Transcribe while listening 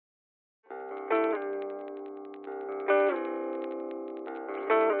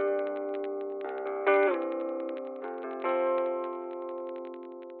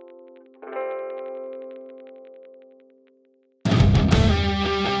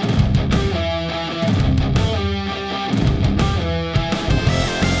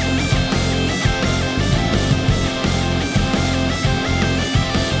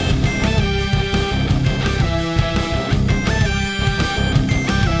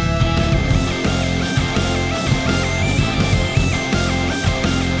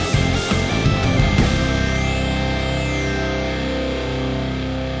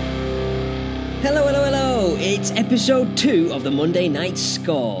Episode 2 of the Monday Night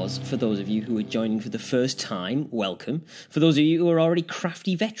Scores. For those of you who are joining for the first time, welcome. For those of you who are already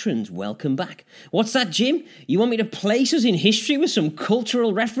crafty veterans, welcome back. What's that, Jim? You want me to place us in history with some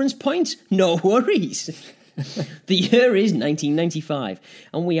cultural reference points? No worries. The year is 1995,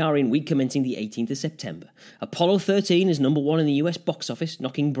 and we are in week commencing the 18th of September. Apollo 13 is number 1 in the US box office,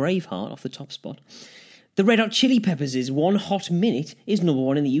 knocking Braveheart off the top spot. The Red Hot Chili Peppers' One Hot Minute is number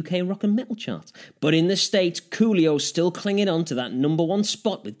 1 in the UK rock and metal charts. But in the States, Coolio's still clinging on to that number 1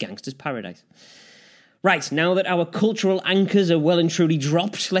 spot with Gangsta's Paradise. Right, now that our cultural anchors are well and truly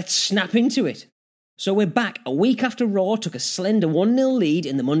dropped, let's snap into it. So we're back a week after Raw took a slender 1-0 lead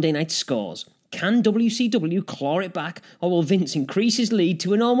in the Monday Night Scores. Can WCW claw it back, or will Vince increase his lead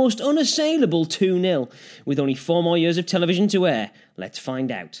to an almost unassailable 2-0? With only 4 more years of television to air, let's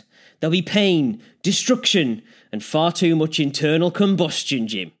find out. There'll be pain, destruction, and far too much internal combustion,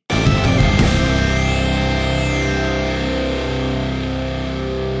 Jim.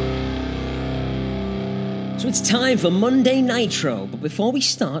 So it's time for Monday Nitro, but before we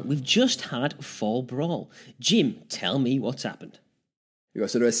start, we've just had a Fall Brawl. Jim, tell me what's happened.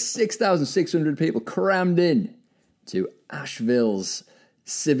 So there were 6,600 people crammed in to Asheville's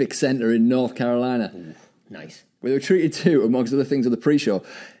Civic Center in North Carolina. Ooh, nice. Where they were treated to, amongst other things on the pre-show,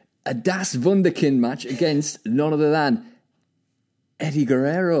 a Das Wunderkind match against none other than Eddie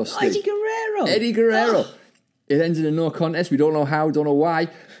Guerrero. Oh, Eddie Guerrero! Eddie Guerrero. Oh. It ended in no contest. We don't know how, don't know why.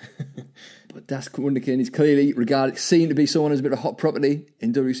 But Das Wunderkind is clearly seen to be someone who's a bit of a hot property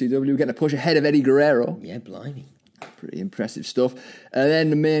in WCW, getting a push ahead of Eddie Guerrero. Yeah, blimey. Pretty impressive stuff. And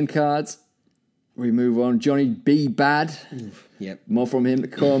then the main cards, we move on. Johnny B. Bad. Yep. More from him to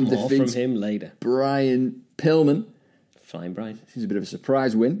come. More from him later. Brian Pillman. Flying Brian. Seems a bit of a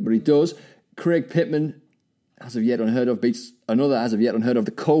surprise win, but he does. Craig Pittman, as of yet unheard of, beats another as of yet unheard of,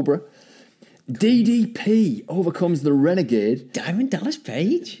 the Cobra. DDP overcomes the Renegade. Diamond Dallas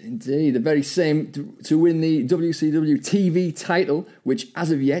Page. Indeed, the very same to win the WCW TV title, which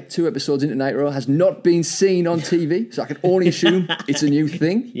as of yet, 2 episodes into Nitro, has not been seen on TV. So I can only assume it's a new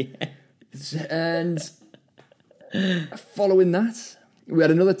thing. Yeah. And following that, we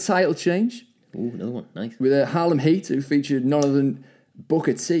had another title change. Ooh, another one. Nice. With Harlem Heat, who featured none other than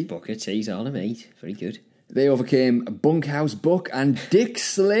Booker T. Booker T's Harlem Heat. Very good. They overcame Bunkhouse Buck and Dick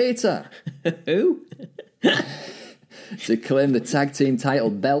Slater. Who? To claim the tag team title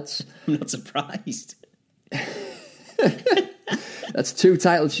belts. I'm not surprised. That's two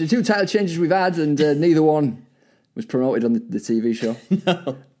title changes we've had, and neither one was promoted on the TV show.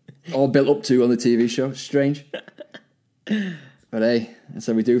 No. Or built up to on the TV show. Strange. But hey, that's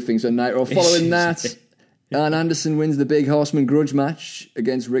how we do things on Nitro. Following that, Arn Anderson wins the Big Horseman grudge match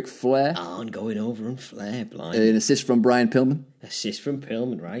against Ric Flair. Arn going over on Flair, blind. An assist from Brian Pillman. Assist from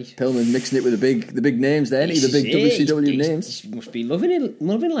Pillman, right. Pillman mixing it with the big names then, the big WCW names. He must be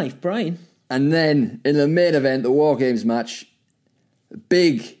loving life, Brian. And then, in the main event, the War Games match,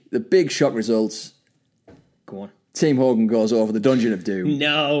 the big shock results. Go on. Team Hogan goes over the Dungeon of Doom.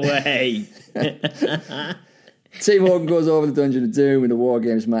 No way. Team Hogan goes over the Dungeon of Doom in the War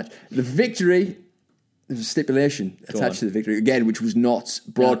Games match. The victory, there's a stipulation attached to the victory, again, which was not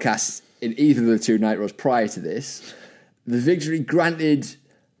broadcast in either of the 2 Nitros prior to this. The victory granted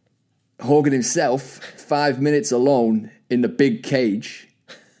Hogan himself 5 minutes alone in the big cage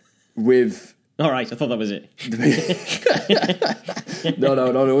with... All right, I thought that was it. No,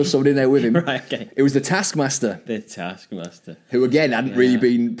 there was somebody in there with him. Right, okay. It was the Taskmaster. The Taskmaster. Who, again, hadn't really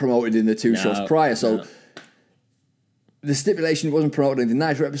been promoted in the 2 shows prior, so... No. The stipulation wasn't promoted in the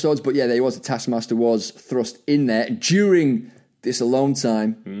Nitro episodes, but yeah, there was. The Taskmaster was thrust in there during this alone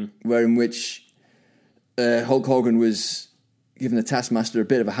time, where in which Hulk Hogan was giving the Taskmaster a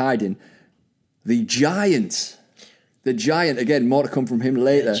bit of a hiding. The Giant, again, more to come from him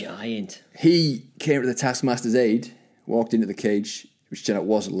later. The Giant. He came to the Taskmaster's aid, walked into the cage, which turned out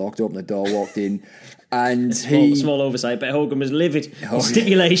wasn't locked, opened the door, walked in, and small oversight, but Hogan was livid.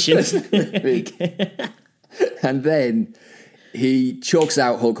 Stipulations. And then he chokes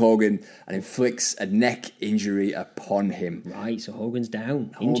out Hulk Hogan and inflicts a neck injury upon him. Right, so Hogan's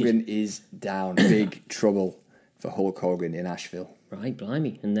down. Hogan is down. Big trouble for Hulk Hogan in Asheville. Right,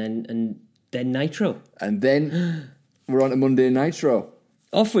 blimey. And then Nitro. And then we're on to Monday Nitro.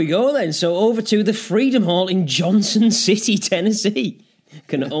 Off we go then. So over to the Freedom Hall in Johnson City, Tennessee.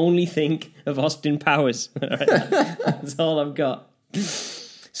 Can only think of Austin Powers. That's all I've got.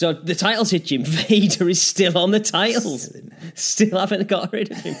 So the titles hit, Jim. Vader is still on the titles. Still haven't got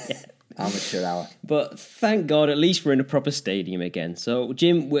rid of him yet. Amateur hour. But thank God, at least we're in a proper stadium again. So,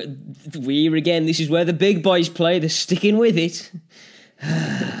 Jim, we're again. This is where the big boys play. They're sticking with it.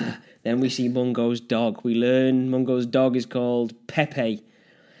 Then we see Mungo's dog. We learn Mungo's dog is called Pepe,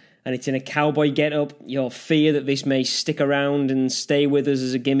 and it's in a cowboy get-up. Your fear that this may stick around and stay with us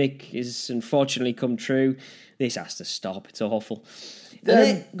as a gimmick is unfortunately come true. This has to stop. It's awful.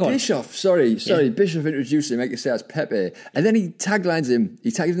 Bischoff, Bischoff introduced him, make it say it's Pepe, and then he taglines him. He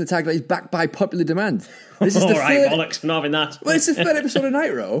tags him the tagline, he's backed by popular demand. This is the right, bollocks, I'm not having that. Well, it's the third episode of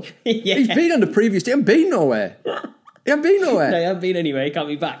Nitro. Yeah. He's been on the previous day, he hasn't been nowhere. No, he hasn't been anywhere, he can't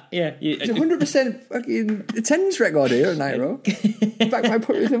be back. Yeah, it's 100% fucking attendance record here at Nitro. Backed by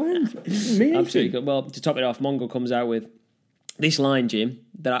popular demand. Absolutely good. Well, to top it off, Mongo comes out with this line, Jim,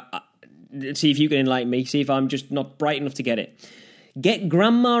 that I see if you can enlighten me, see if I'm just not bright enough to get it. Get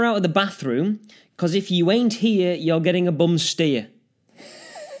grandma out of the bathroom, because if you ain't here, you're getting a bum steer.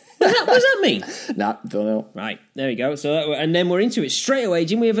 What does that mean? Nah, don't know. Right, there we go. So, and then we're into it straight away,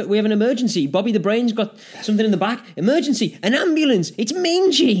 Jim. We have an emergency. Bobby the Brain's got something in the back. Emergency, an ambulance. It's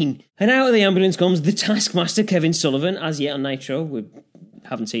Mean Gene. And out of the ambulance comes the Taskmaster, Kevin Sullivan, as yet on Nitro. We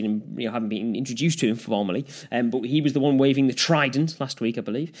haven't seen him, haven't been introduced to him formally, but he was the one waving the trident last week, I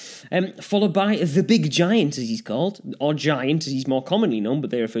believe. Followed by the Big Giant, as he's called, or Giant, as he's more commonly known, but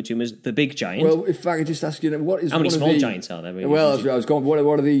they refer to him as the Big Giant. Well, if I could just ask you, what is how many small giants are there? Really? Well, I was going.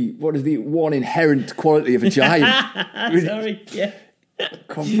 What is the one inherent quality of a giant? Sorry, yeah,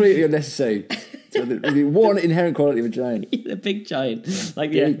 completely unnecessary. So the one inherent quality of a giant. The Big Giant.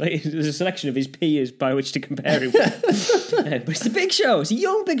 Like there's a selection of his peers by which to compare him with. But it's the Big Show. It's a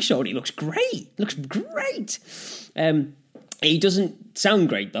young Big Show, and he looks great. He doesn't sound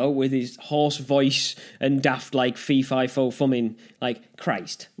great, though, with his hoarse voice and daft, fee-fi-fo-fumming,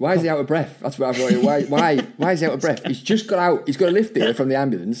 Christ. Why is he out of breath? That's what I've got. Why is he out of breath? He's just got out. He's got a lift here from the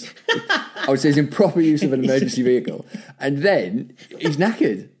ambulance. I would say he's in proper use of an emergency vehicle. And then he's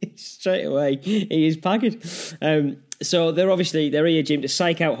knackered. Straight away, he is pagged. So they're here, Jim, to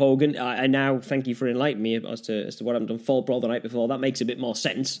psych out Hogan. I now thank you for enlightening me as to what happened on Fall Brawl the night before. That makes a bit more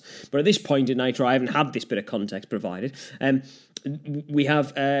sense. But at this point in Nitro, I haven't had this bit of context provided. We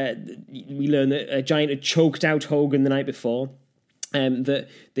learn that a Giant had choked out Hogan the night before. That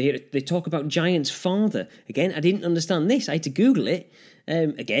they talk about Giant's father. Again, I didn't understand this. I had to Google it.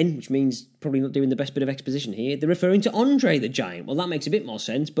 Again, which means probably not doing the best bit of exposition here. They're referring to Andre the Giant. Well, that makes a bit more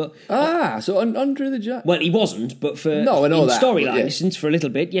sense, but... so Andre the Giant... Well, he wasn't, but for storyline, since for a little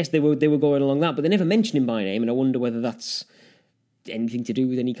bit, yes, they were going along that, but they never mentioned him by name, and I wonder whether that's anything to do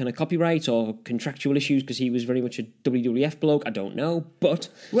with any kind of copyright or contractual issues, because he was very much a WWF bloke. I don't know, but...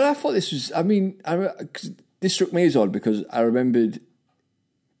 Well, I thought this was... this struck me as odd, because I remembered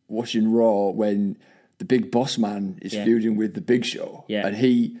watching Raw when... the Big Boss Man is feuding with the Big Show, and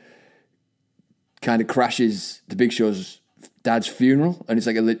he kind of crashes the Big Show's dad's funeral, and it's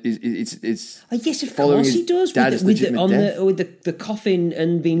like it's yes, of course he does with the coffin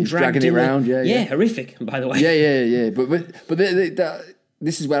and being dragging it around, horrific. By the way, but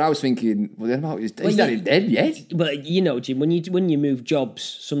this is where I was thinking. Well, then is daddy dead yet? But Jim, when you move jobs,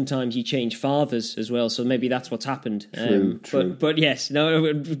 sometimes you change fathers as well. So maybe that's what's happened. True. But yes,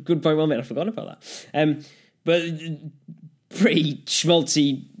 no, good point. Well made. I forgot about that. But pretty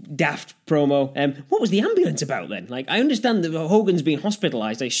schmaltzy, daft promo. What was the ambulance about then? I understand that Hogan's been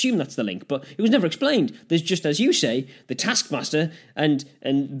hospitalised. I assume that's the link, but it was never explained. There's just, as you say, the Taskmaster and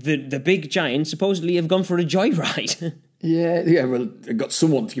the Big Giant supposedly have gone for a joyride. Yeah. Well, I got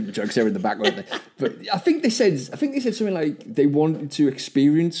someone to give the jokes there in the back, weren't they? But I think they said something like they wanted to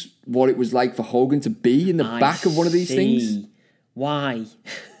experience what it was like for Hogan to be in the back of one of these things. Why?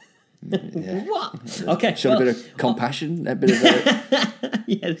 Yeah. What? Okay. Show a bit of compassion, a bit of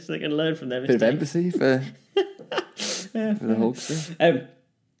yes, they can learn from them. A bit of empathy for the Hulkster.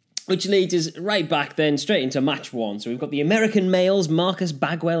 Which leads us right back then, straight into match one. So we've got the American males, Marcus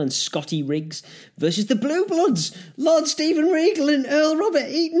Bagwell and Scotty Riggs, versus the Blue Bloods, Lord Stephen Regal and Earl Robert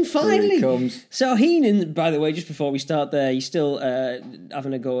Eaton, finally. Here he comes. So Heenan, by the way, just before we start there, he's still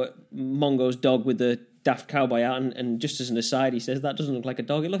having a go at Mongo's dog with the daft cowboy out, and just as an aside, he says, that doesn't look like a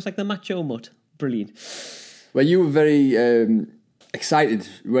dog, it looks like the Macho Mutt. Brilliant. Well, you were very... excited,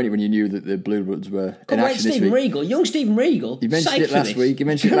 weren't you, when you knew that the Blue Bloods were in action this week? Regal, young Stephen Regal. You mentioned it last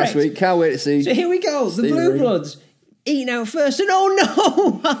week. Can't wait to see. So here we go. The Blue Bloods eating out first, and oh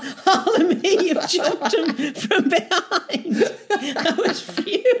no, Harlem Heat have jumped him from behind. I was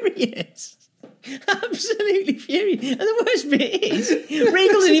furious. Absolutely furious. And the worst bit is,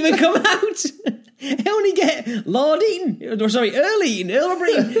 Regal didn't even come out. I only get Earl Eaton, Earl Robert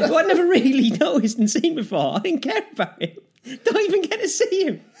Eaton, who I'd never really noticed and seen before. I didn't care about him. Don't even get to see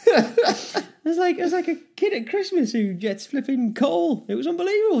him. It was like a kid at Christmas who gets flipping coal. It was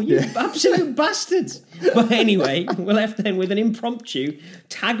unbelievable. You absolute bastards. But anyway, we're left then with an impromptu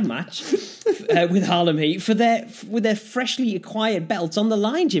tag match with Harlem Heat with their freshly acquired belts on the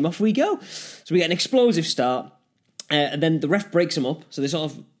line, Jim. Off we go. So we get an explosive start, and then the ref breaks them up. So they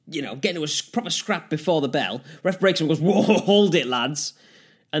sort of, get into a proper scrap before the bell. Ref breaks them and goes, whoa, hold it, lads.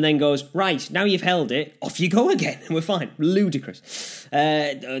 And then goes, right, now you've held it, off you go again. And we're fine. Ludicrous.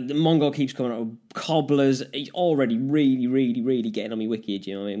 The Mongol keeps coming out with cobblers. He's already really, really, really getting on me wiki,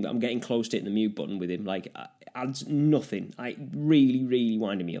 Jim. I mean, I'm getting close to hitting the mute button with him. Like, adds nothing. Really, really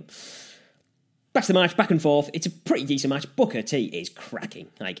winding me up. Back to the match, back and forth. It's a pretty decent match. Booker T is cracking.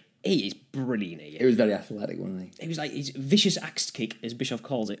 Like, he is brilliant here. He was very athletic, wasn't he? He was like his vicious axe kick, as Bischoff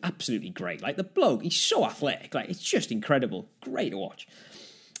calls it. Absolutely great. Like, the bloke, he's so athletic. Like, it's just incredible. Great to watch.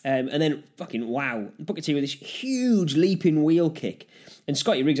 And then, fucking wow, Booker T with this huge leaping wheel kick, and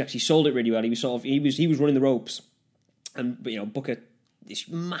Scotty Riggs actually sold it really well. He was running the ropes, and Booker, this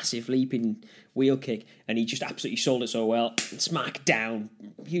massive leaping wheel kick, and he just absolutely sold it so well. Smack down,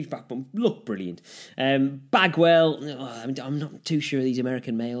 huge back bump, looked brilliant. Bagwell, I'm not too sure of these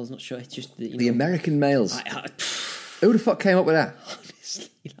American males. Not sure. It's just the American males. Who the fuck came up with that? Honestly,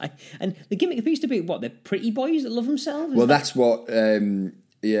 and the gimmick appears to be what, they're pretty boys that love themselves. Well, that's what.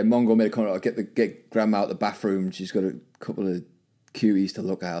 Mongo made a comment. I'll get grandma out the bathroom. She's got a couple of cuties to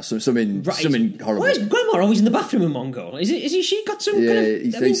look at. Something horrible. Why is grandma always in the bathroom in Mongo? Is she got some? Yeah,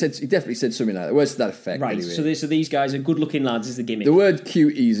 he definitely said something like that. Words to that effect. Right. Anyway. So these guys are good-looking lads. Is the gimmick? The word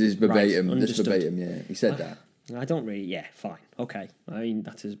cuties is verbatim. Right, just verbatim. Yeah, he said that. I don't really. Yeah, fine. Okay. I mean,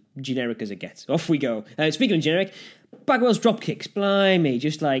 that's as generic as it gets. Off we go. Speaking of generic, Bagwell's drop kicks. Blimey,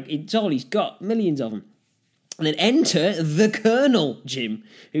 just like it's all he's got. Millions of them. And then enter the Colonel, Jim,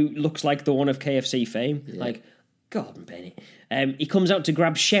 who looks like the one of KFC fame. Yeah. Like, God, Benny. He comes out to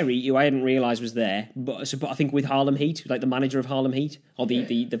grab Sherry, who I hadn't realised was there, but I think with Harlem Heat, like the manager of Harlem Heat, or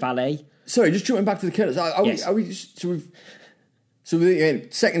the valet. Sorry, just jumping back to the Colonel. So the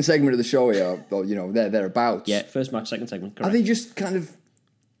second segment of the show here, they're about. Yeah, first match, second segment. Correct. Are they just kind of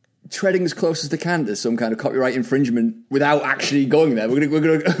treading as close as they can to some kind of copyright infringement without actually going there? We're going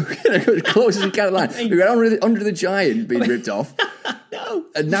to go as close as we can to the line. We've got Under the Giant being ripped off. No.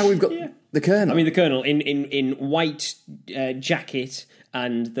 And now we've got the Colonel. I mean, the Colonel in white jacket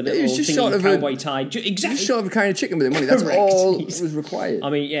and the little just cowboy tie. Exactly. Just short of carrying a chicken with him, wasn't he? That's all was required. I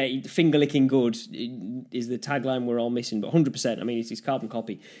mean, yeah, finger licking good is the tagline we're all missing, but 100%. I mean, it's his carbon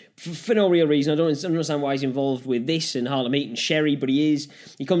copy. For no real reason. I don't understand why he's involved with this and Harlem Heat and Sherry, but he is.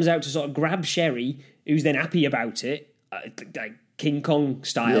 He comes out to sort of grab Sherry, who's then happy about it, like King Kong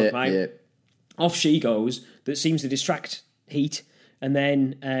style, right? Yeah. Off she goes. That seems to distract Heat, and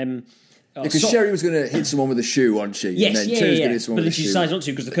then. Because Sherry was going to hit someone with a shoe, wasn't she? Yes, and then yeah. Going to hit someone but then with she a shoe. decides not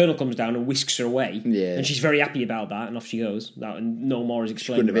to because the Colonel comes down and whisks her away. Yeah. And she's very happy about that, and off she goes. And no more is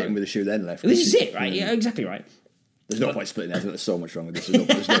explained. She couldn't have hit him with a shoe then left. This is it, right? Yeah, exactly right. There's no point splitting that. There's so much wrong with this.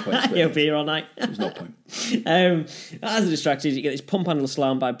 There's no point splitting You'll be here all night. There's no point. As the distracted, you get this pump handle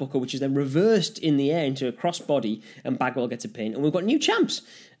slam by Booker, which is then reversed in the air into a crossbody, and Bagwell gets a pin. And we've got new champs.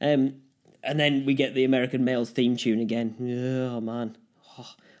 And then we get the American males theme tune again. Oh, man.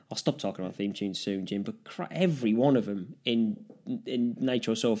 I'll stop talking about theme tunes soon, Jim, but every one of them in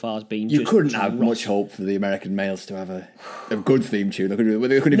Nitro so far has been. You couldn't have much hope for the American males to have a good theme tune. They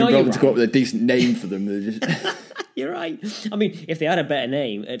couldn't even be able to come up with a decent name for them. You're right. I mean, if they had a better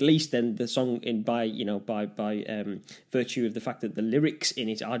name, at least then the song by virtue of the fact that the lyrics in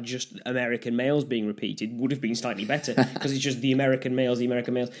it are just American males being repeated would have been slightly better because it's just the American males.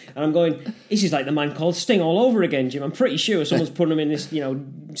 And I'm going, this is like the man called Sting all over again, Jim. I'm pretty sure someone's putting them in this,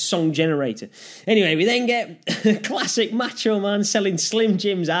 song generator. Anyway, we then get classic Macho Man selling Slim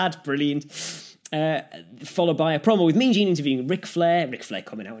Jim's ad. Brilliant. Followed by a promo with Mean Gene interviewing Ric Flair. Ric Flair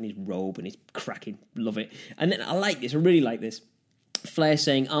coming out in his robe and he's cracking. Love it. And then I really like this. Flair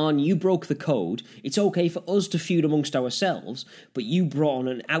saying, Arn, you broke the code. It's okay for us to feud amongst ourselves, but you brought on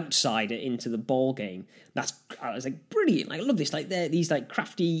an outsider into the ball game. I was like, brilliant. Like, I love this. Like, these like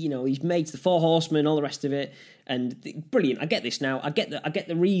crafty, his mates, the Four Horsemen, all the rest of it. And brilliant. I get this now. I get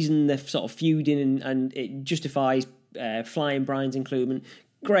the reason they're sort of feuding and it justifies flying Brian's inclusion.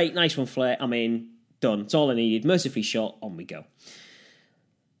 Great, nice one, Flair. I'm in. Done. It's all I needed. Mercifully shot. On we go.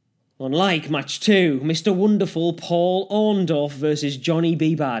 Unlike match 2, Mr. Wonderful Paul Orndorff versus Johnny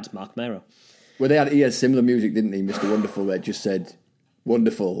B. Bad, Mark Mero. Well, he had similar music, didn't he, Mr. Wonderful, that just said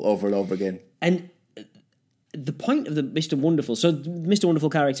wonderful over and over again. And the point of the Mr. Wonderful, so Mr.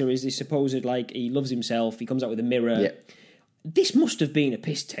 Wonderful character is this supposed, like, he loves himself, he comes out with a mirror. Yeah. This must have been a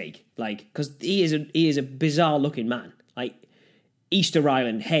piss take, like, because he is a bizarre looking man. Like, Easter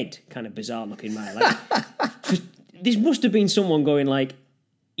Island head, kind of bizarre looking man. Like, this must have been someone going like,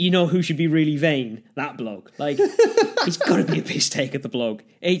 you know who should be really vain? That bloke. Like, he's got to be a piss take at the bloke.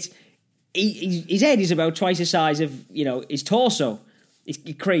 His head is about twice the size of, his torso. It's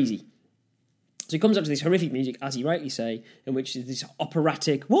crazy. So he comes up to this horrific music, as you rightly say, in which this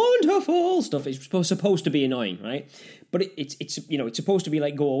operatic, wonderful stuff is supposed to be annoying, right? But it's supposed to be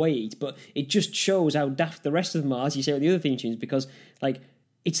like Go Away Eat, but it just shows how daft the rest of them are, as you say with the other theme tunes, because like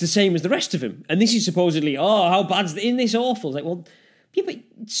it's the same as the rest of them. And this is supposedly, how bad's in this awful? It's like, well, yeah, but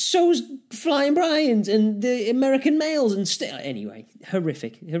so's Flying Brian's and the American Males and anyway,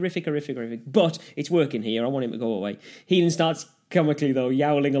 horrific. But it's working here. I want him to go away. He then starts comically, though,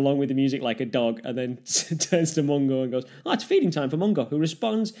 yowling along with the music like a dog, and then turns to Mungo and goes, it's feeding time for Mungo, who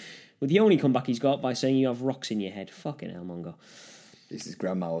responds with the only comeback he's got by saying, you have rocks in your head. Fucking hell, Mungo. This is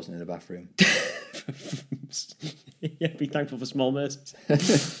grandma wasn't in the bathroom. Yeah, be thankful for small mercies.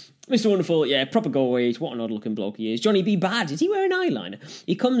 Mr. Wonderful, yeah, proper go away. What an odd-looking bloke he is. Johnny B. Bad, is he wearing eyeliner?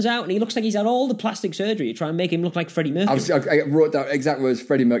 He comes out and he looks like he's had all the plastic surgery to try and make him look like Freddie Mercury. I wrote down exact words,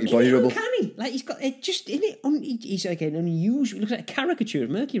 Freddie Mercury body double. Uncanny. Like, he's got it just in it. He's like an unusual. He looks like a caricature of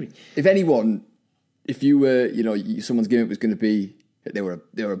Mercury. If you were, someone's gimmick was going to be they were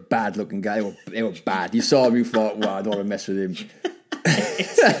a bad looking guy. They were bad. You saw him, you thought, wow, I don't want to mess with him.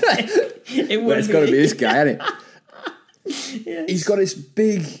 It's got to be this guy, hasn't it? Yes. He's got this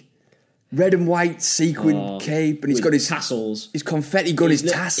big red and white sequin cape, and he's got his tassels, his confetti gun, his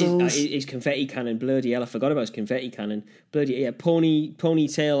tassels, his confetti cannon. Bloody hell, I forgot about his confetti cannon. Bloody yeah,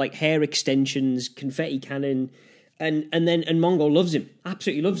 ponytail, like hair extensions, confetti cannon, and Mongo loves him,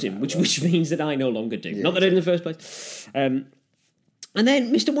 absolutely loves him, which means that I no longer do. Yeah, not that I did in the first place. And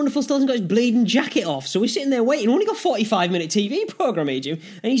then Mr. Wonderful still hasn't got his bleeding jacket off, so we're sitting there waiting. We've only got 45-minute TV programme, Jim.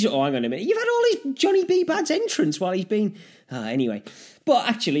 And he's hang on a minute. You've had all his Johnny B. Bad's entrance while he's been... anyway. But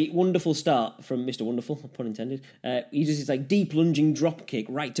actually, wonderful start from Mr. Wonderful, pun intended. He does this like deep lunging drop kick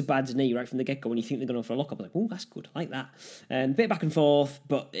right to Bad's knee, right from the get-go, when you think they're going for a lock-up. I'm like, oh, that's good. I like that. Bit back and forth,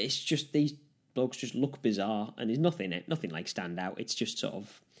 but it's just these blokes just look bizarre, and there's nothing like stand out. It's just sort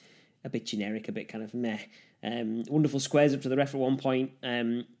of a bit generic, a bit kind of meh. Wonderful squares up to the ref at one point.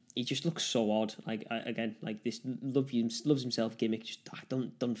 He just looks so odd. Like again, like this loves himself gimmick just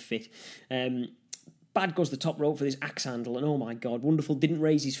don't fit. Bad goes the top rope for this axe handle, and oh my god, Wonderful didn't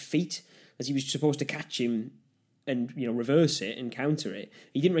raise his feet as he was supposed to catch him and reverse it and counter it.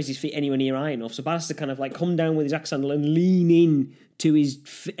 He didn't raise his feet anywhere near high enough, so Bad has to kind of like come down with his axe handle and lean in to his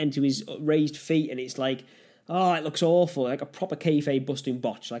raised feet, and it's like, oh, it looks awful, like a proper kayfabe busting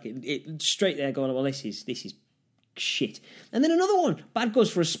botch. Like it straight there going, well, this is shit. And then another one, Bad goes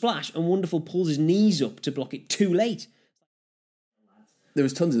for a splash, and Wonderful pulls his knees up to block it too late. There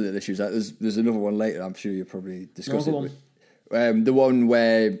was tons of little issues. There's another one later. I'm sure you'll probably discuss it. The one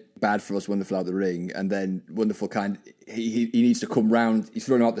where Bad throws Wonderful out the ring, and then Wonderful he needs to come round. He's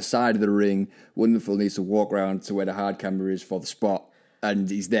thrown out the side of the ring. Wonderful needs to walk round to where the hard camera is for the spot, and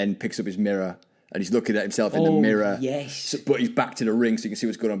he then picks up his mirror. And he's looking at himself in the mirror. Yes. But he's back to the ring so you can see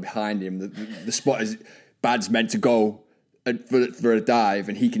what's going on behind him. The spot is Bad's meant to go for a dive,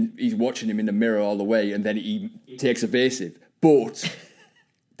 and he's watching him in the mirror all the way, and then he takes evasive. But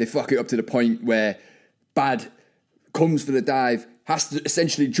they fuck it up to the point where Bad comes for the dive, has to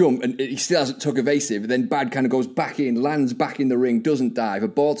essentially jump, and he still hasn't took evasive. Then Bad kind of goes back in, lands back in the ring, doesn't dive,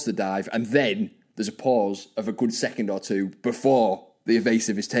 aborts the dive, and then there's a pause of a good second or two before the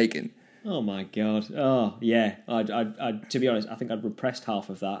evasive is taken. Oh my god! Oh yeah, I'd to be honest, I think I'd repressed half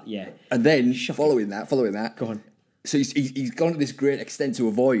of that. Yeah, and then following that, go on. So he's gone to this great extent to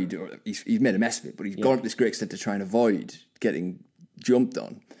avoid, or he's made a mess of it, but he's gone to this great extent to try and avoid getting jumped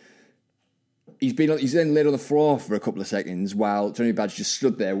on. He's then laid on the floor for a couple of seconds while Johnny Badge just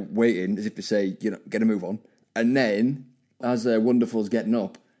stood there waiting, as if to say, get a move on. And then, as Wonderful's getting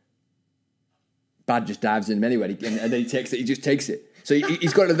up, Bad just dives in him anyway, and then he just takes it. So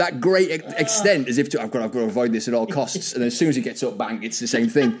he's got to that great extent, as if I've got to avoid this at all costs. And then as soon as he gets up, bang, it's the same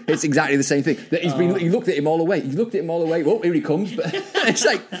thing. It's exactly the same thing. He looked at him all the way. Oh, here he comes. But it's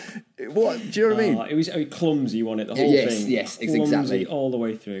like, what? Do you know what I mean? It was clumsy, wasn't it? The whole thing. Yes, clumsy exactly. All the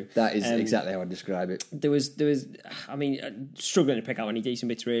way through. That is exactly how I describe it. There was. I mean, struggling to pick out any decent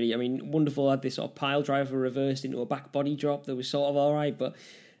bits really. I mean, Wonderful had this sort of pile driver reversed into a back body drop that was sort of all right, but.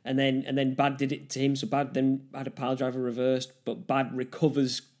 And then Bad did it to him, so Bad then had a pile driver reversed, but Bad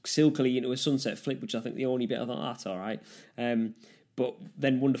recovers silkily into a sunset flip, which I think the only bit I thought, that's all right. But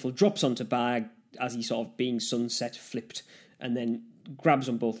then Wonderful drops onto Bad as he's sort of being sunset flipped, and then grabs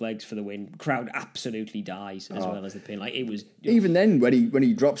on both legs for the win. Crowd absolutely dies as well as the pin. Like it was even then when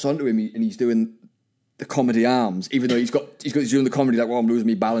he drops onto him and he's doing the comedy arms, even though he's doing the comedy like, well, I'm losing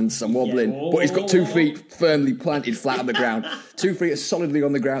my balance, I'm wobbling, but he's got 2 feet firmly planted flat on the ground, 2 feet are solidly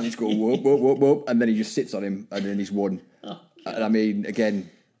on the ground. He's going whoop, whoop, whoop, whoop, and then he just sits on him, and then he's won. And I mean, again,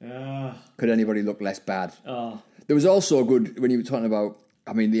 could anybody look less bad? There was also a good, when you were talking about,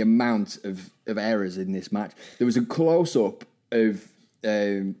 I mean, the amount of errors in this match. There was a close up of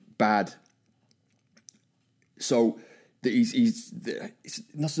Bad. So. It's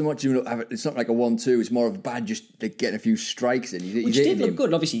not so much, it's not like a 1-2, it's more of Bad just like, getting a few strikes in. Which did look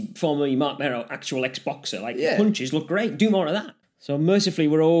good. Obviously, formerly Mark Merrow, actual ex-boxer, punches look great. Do more of that. So mercifully,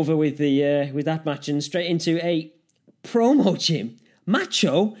 we're over with with that match and straight into a promo, Jim.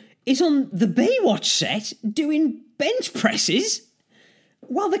 Macho is on the Baywatch set doing bench presses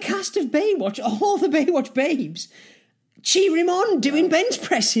while the cast of Baywatch, all the Baywatch babes, cheer him on doing bench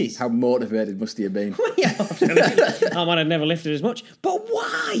presses. How motivated must he have been? Yeah, I might have never lifted as much, but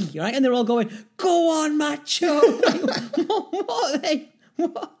why? Right? And they're all going, "Go on, Macho!"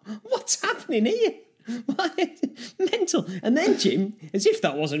 What's happening here? Mental. And then, Jim, as if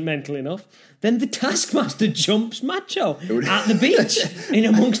that wasn't mental enough, then the Taskmaster jumps Macho at the beach in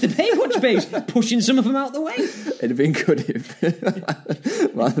amongst the Baywatch babes, pushing some of them out the way. It'd have been good if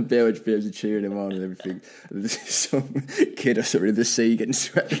while the Baywatch babes are cheering him on and everything, there's some kid or something in the sea getting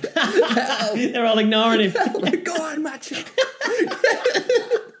swept. They're all ignoring him. Go on, Macho.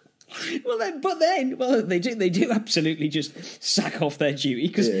 They do absolutely just sack off their duty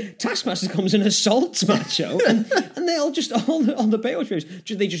because Taskmaster comes and assaults Macho, and they all the Baywatch babes,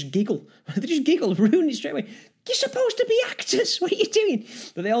 they just giggle. They just giggle, ruin it straight away. You're supposed to be actors. What are you doing?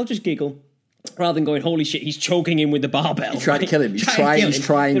 But they all just giggle. Rather than going, holy shit, he's choking him with the barbell. He's trying to kill him. He's trying to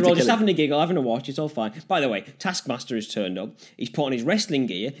kill him. They're all just having a giggle, having a watch. It's all fine. By the way, Taskmaster has turned up. He's put on his wrestling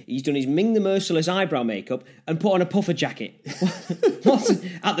gear. He's done his Ming the Merciless eyebrow makeup and put on a puffer jacket. What's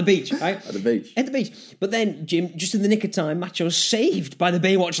at the beach, right? At the beach. But then, Jim, just in the nick of time, Macho's saved by the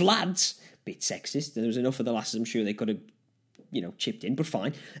Baywatch lads. Bit sexist. There was enough of the lasses, I'm sure they could have, chipped in, but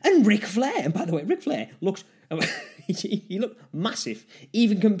fine. And Ric Flair. And by the way, Ric Flair looks... he looked massive. He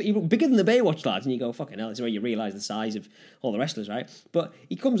looked bigger than the Baywatch lads, and you go, fucking hell, this is where you realise the size of all the wrestlers, right? But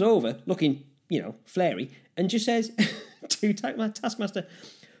he comes over looking, flary, and just says to Taskmaster,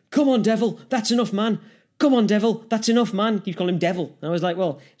 "Come on, Devil, that's enough, man. Come on, Devil, that's enough, man." He's calling him Devil. And I was like,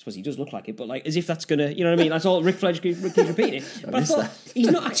 well, I suppose he does look like it, but as if that's gonna, you know what I mean? That's all Ric Flair keeps repeating it. But I thought, he's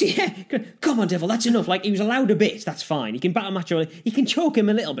not actually, come on, Devil, that's enough. He was allowed a bit, that's fine. He can batter Macho, he can choke him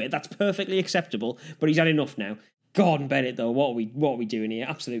a little bit, that's perfectly acceptable, but he's had enough now. Gordon Bennett, though, what are we doing here?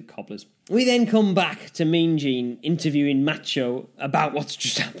 Absolute cobblers. We then come back to Mean Gene interviewing Macho about what's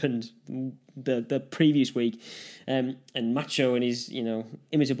just happened the previous week, and Macho in his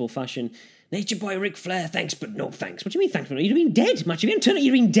imitable fashion. "Nature boy Ric Flair, thanks but no thanks." "What do you mean thanks but no? You've been dead, Macho. You haven't turned out,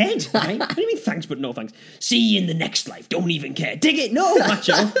 you've been dead, right? What do you mean thanks but no thanks? See you in the next life. Don't even care. Dig it. No,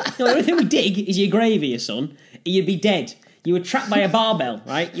 Macho. No, the only thing we dig is your grave here, son. You'd be dead. You were trapped by a barbell,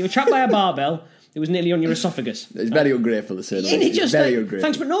 right? You were trapped by a barbell. It was nearly on your esophagus." It's very ungrateful to say that. It's just very ungrateful.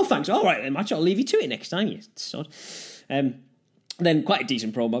 Thanks but no thanks. All right then, Macho, I'll leave you to it next time, you sod. Then quite a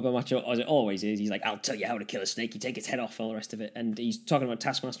decent promo by Macho, as it always is. He's like, "I'll tell you how to kill a snake. You take its head off," all the rest of it. And he's talking about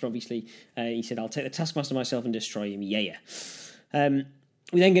Taskmaster, obviously. He said, "I'll take the Taskmaster myself and destroy him. Yeah."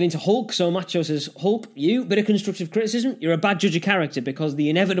 We then get into Hulk. So Macho says, "Hulk, you, bit of constructive criticism. You're a bad judge of character because the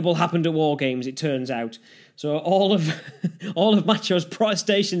inevitable happened at War Games, it turns out." So all of Macho's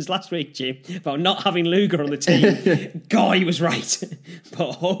protestations last week, Jim, about not having Luger on the team, God, he was right.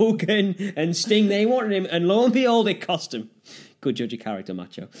 But Hogan and Sting, they wanted him, and lo and behold, it cost him. Good judge of character,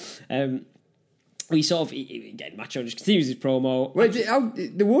 Macho. We sort of, again, Macho just continues his promo. Wait,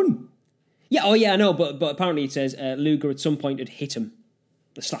 they won? Yeah, I know, but apparently it says Luger at some point had hit him.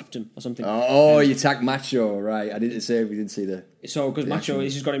 Slapped him or something. You attacked Macho, right? I didn't say we didn't see the. So because Macho,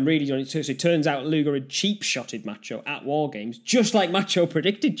 this has got him really on it. So it turns out Luger had cheap shotted Macho at War Games, just like Macho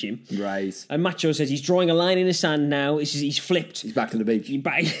predicted, Jim. Right. And Macho says he's drawing a line in the sand now. He's flipped. He's back to the beach. He's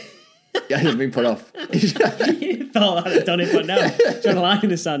back. He hasn't been put off. You thought that had done it, but no. He's drawing a line in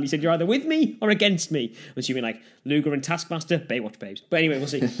the sand. He said, "You're either with me or against me." Assuming Luger and Taskmaster, Baywatch babes. But anyway, we'll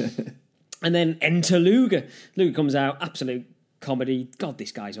see. And then enter Luger. Luger comes out, absolute comedy. God,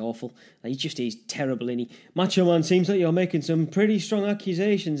 this guy's awful. He's terrible, isn't he? "Macho Man, seems like you're making some pretty strong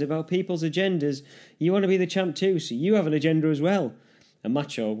accusations about people's agendas. You want to be the champ too, so you have an agenda as well." And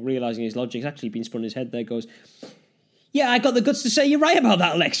Macho, realising his logic's actually been spun in his head there, goes, "Yeah, I got the guts to say you're right about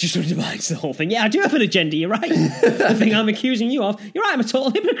that, Lex." Just undermines the whole thing. "Yeah, I do have an agenda, you're right. The thing I'm accusing you of, you're right, I'm a total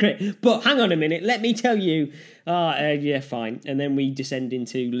hypocrite. But hang on a minute, let me tell you." Yeah, fine. And then we descend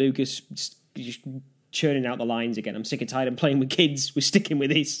into Lucas just churning out the lines again. "I'm sick and tired of playing with kids. We're sticking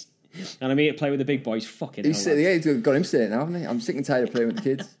with this." And I'm here to play with the big boys. Fucking hell. He's got him saying it now, hasn't he? I'm sick and tired of playing with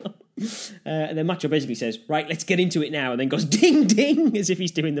the kids. And then Macho basically says, right, let's get into it now. And then goes ding, ding, as if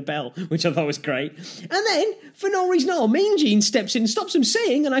he's doing the bell, which I thought was great. And then, for no reason at all, Mean Gene steps in and stops him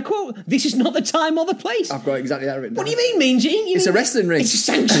saying, and I quote, "This is not the time or the place." I've got exactly that written down. What do you mean, Mean Gene? It's a wrestling ring. It's a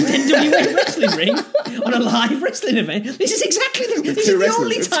sanctioned NWA wrestling ring on a live wrestling event. This is exactly this is the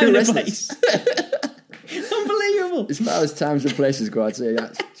only time and place. Unbelievable. As far as times and places go, I'd say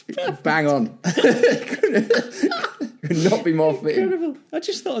that's bang on. Could not be more fitting. Incredible. I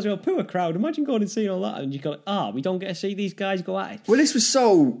just thought as well, poor crowd. Imagine going and seeing all that and you go, we don't get to see these guys go at it. Well, this was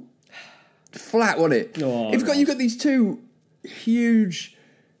so flat, wasn't it? Oh, you've got these two huge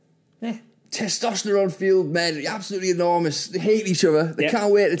testosterone fueled men, absolutely enormous. They hate each other. They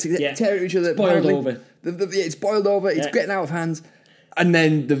can't wait to tear at each other. Boiled over. It's boiled over. It's getting out of hand. And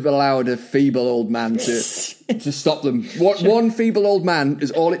then they've allowed a feeble old man to stop them. One feeble old man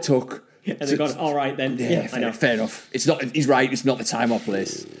is all it took. And they've gone, all right then. Yeah, fair enough. It's not. He's right. It's not the time or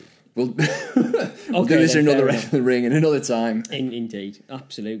place. We'll do this in another ring in another time. Indeed,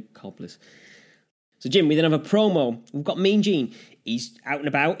 absolute cobblers. So Jim, we then have a promo. We've got Mean Gene. He's out and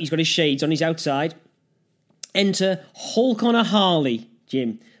about. He's got his shades on. He's outside. Enter Hulk on a Harley.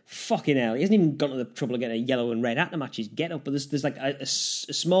 Jim, fucking hell, he hasn't even gone to the trouble of getting a yellow and red hat to match his get up. But there's like a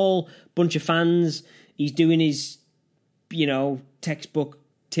small bunch of fans. He's doing his, textbook.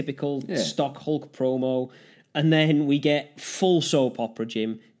 Typical stock Hulk promo, and then we get full soap opera,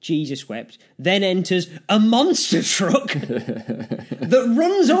 Jim. Jesus wept. Then enters a monster truck that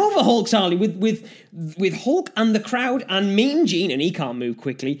runs over Hulk's Harley with Hulk and the crowd and Mean Gene, and he can't move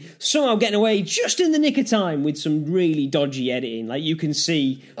quickly, somehow getting away just in the nick of time with some really dodgy editing. Like you can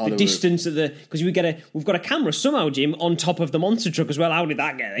see the distance of because we've got a camera somehow, Jim, on top of the monster truck as well. How did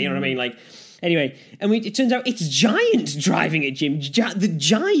that get there? You know what I mean? Like. Anyway, and it turns out it's Giant driving it, Jim. The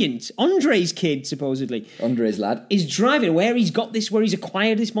Giant, Andre's kid, supposedly. Andre's lad. Is driving where he's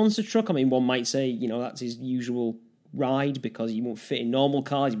acquired this monster truck. I mean, one might say, that's his usual ride because he won't fit in normal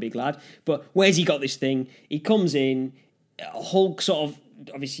cars, he's a big lad. But where's he got this thing? He comes in, Hulk sort of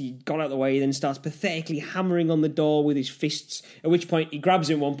obviously got out of the way, then starts pathetically hammering on the door with his fists, at which point he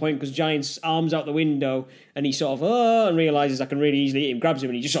grabs him at one point because Giant's arm's out the window and he sort of and realises I can really easily hit him, grabs him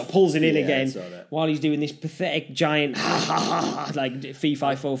and he just sort of pulls it in again while he's doing this pathetic Giant like fee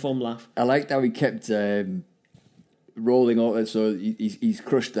fi fo fum laugh. I liked how he kept rolling over, so he's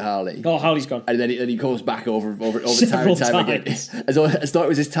crushed the Harley. Oh, Harley's gone. And then he goes back over time and time again. As I thought it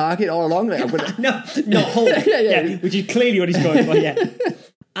was his target all along. Like, no, not Hulk. yeah, which is clearly what he's going for, yeah.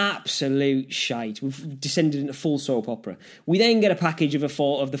 Absolute shite. We've descended into full soap opera. We then get a package of the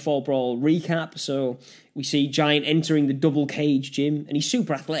Fall Brawl recap, so we see Giant entering the double cage, Jim, and he's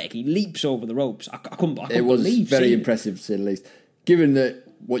super athletic. He leaps over the ropes. I couldn't believe it. Was very impressive, to say the least. Given that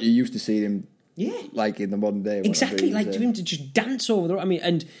what you used to see him like in the modern day. Exactly, like to him to just dance over the... I mean,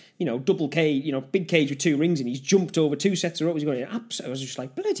 and, double cage, big cage with two rings, and he's jumped over two sets of ropes. He's going, I was just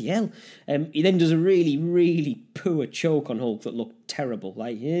like, bloody hell. He then does a really, really poor choke on Hulk that looked terrible.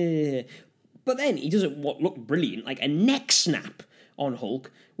 Like, yeah. But then he does what looked brilliant, like a neck snap on Hulk,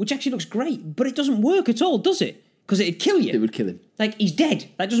 which actually looks great, but it doesn't work at all, does it? Because it'd kill you. It would kill him. Like, he's dead.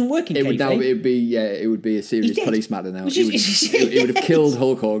 That doesn't work in kayfabe. It would be a serious police matter now. It would have killed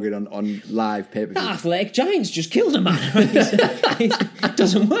Hulk Hogan on live pay-per-view. That athletic Giant's just killed a man. It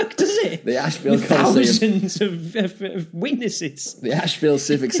doesn't work, does it? The Asheville with thousands of witnesses. The Asheville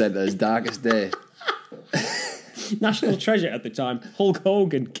Civic Centre's darkest day. National treasure at the time. Hulk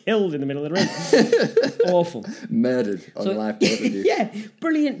Hogan killed in the middle of the ring. Awful. Murdered on live pay-per-view. Yeah,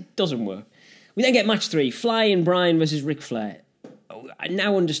 brilliant. Doesn't work. We then get match 3, Fly and Brian versus Ric Flair. I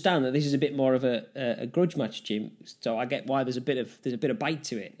now understand that this is a bit more of a grudge match, Jim. So I get why there's a bit of bite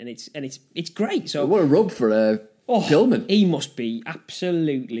to it, and it's great. So what a rub for Pillman. He must be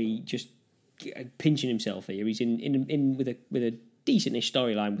absolutely just pinching himself here. He's in with a decentish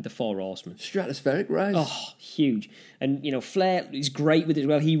storyline with the Four Horsemen. Stratospheric rise. Oh, huge. And Flair is great with it as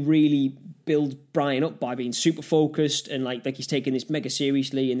well. He really builds Brian up by being super focused and like he's taking this mega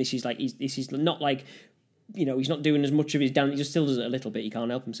seriously. And this is not like, he's not doing as much of his dance. He just still does it a little bit. He can't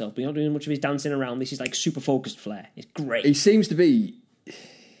help himself. But he's not doing much of his dancing around. This is like super focused Flair. It's great. He seems to be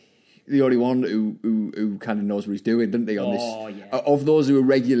the only one who kind of knows what he's doing, doesn't he? On this, yeah. Of those who are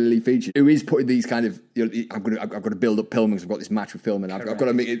regularly featured, who is putting these kind of, I've got to build up Pillman because I've got this match with Pillman. I've got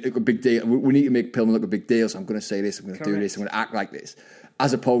to make it a big deal. We need to make Pillman look a big deal. So I'm going to say this. I'm going to do this. I'm going to act like this,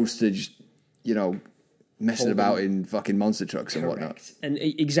 as opposed to just messing about in fucking monster trucks and whatnot. And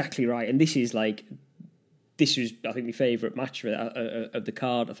exactly right. And this is this was, I think, my favourite match of the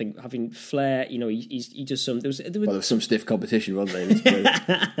card. I think having Flair, you know, he does some. There was some stiff competition, wasn't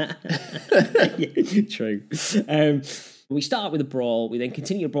there? Yeah, true. We start with a brawl. We then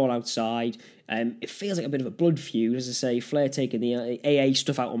continue to brawl outside. It feels like a bit of a blood feud, as I say. Flair taking the AA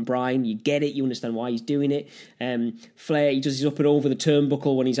stuff out on Bryan. You get it. You understand why he's doing it. Flair, he does his up and over the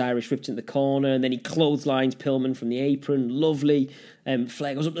turnbuckle when he's Irish whipped into the corner, and then he clotheslines Pillman from the apron. Lovely.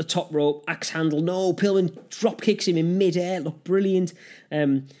 Flair goes up the top rope, axe handle. No, Pillman drop kicks him in midair. Look brilliant.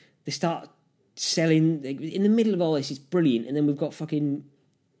 They start selling in the middle of all this. It's brilliant, and then we've got fucking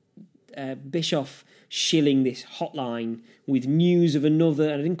Bischoff shilling this hotline with news of another,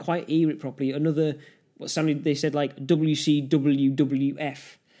 and I didn't quite hear it properly, another, what sounded, they said like WCWWF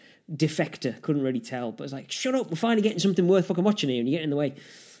defector, couldn't really tell, but it's like, shut up, we're finally getting something worth fucking watching here, and you get in the way.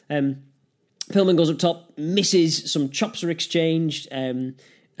 Pillman goes up top, misses, some chops are exchanged, and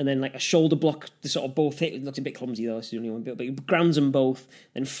then like a shoulder block, they sort of both hit. It looks a bit clumsy though, it's the only one bit, but he grounds them both,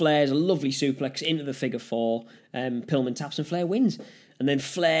 then Flair's a lovely suplex into the figure four, Pillman taps and Flair wins. And then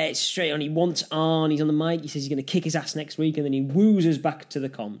Flair, straight on, he wants Arn, he's on the mic, he says he's going to kick his ass next week, and then he woos us back to the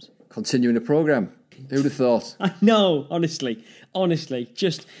comms. Continuing the programme. Who'd have thought? I know, honestly,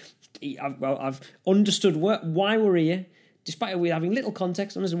 just, I've understood why we're here, despite we having little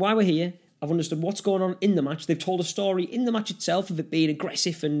context, I understood why we're here, I've understood what's going on in the match, they've told a story in the match itself of it being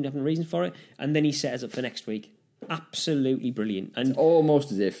aggressive and having a reason for it, and then he sets up for next week. Absolutely brilliant. And it's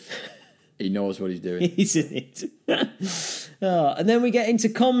almost as if he knows what he's doing. Isn't it? And then we get into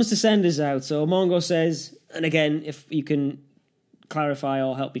comms to send us out. So Mongo says, and again, if you can clarify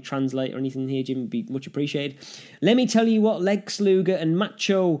or help me translate or anything here, Jim, would be much appreciated. Let me tell you what Lex Luger and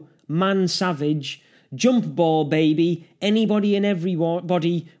Macho Man Savage, jump ball baby, anybody and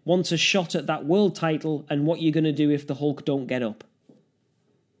everybody wants a shot at that world title, and what you're going to do if the Hulk don't get up.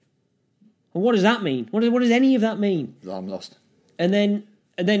 And what does that mean? What does any of that mean? I'm lost. And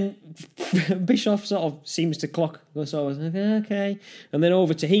then Bischoff sort of seems to clock. So I was like, okay. And then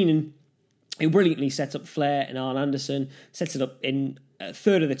over to Heenan, who brilliantly sets up Flair and Arn Anderson, sets it up in a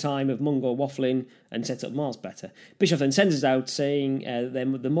third of the time of Mungo waffling, and sets up miles better. Bischoff then sends us out saying they're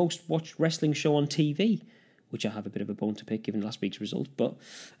the most watched wrestling show on TV, which I have a bit of a bone to pick given last week's result. But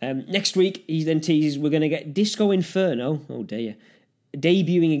next week, he then teases we're going to get Disco Inferno, oh dear,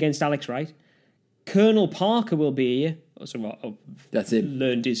 debuting against Alex Wright. Colonel Parker will be here. That's it.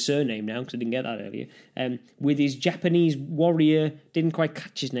 Learned his surname now because I didn't get that earlier. With his Japanese warrior, didn't quite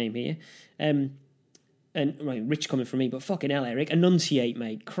catch his name here. And right, Rich coming from me, but fucking hell, Eric, enunciate,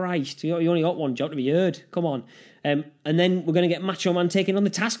 mate. Christ, you only got one job to be heard. Come on. And then we're going to get Macho Man taking on the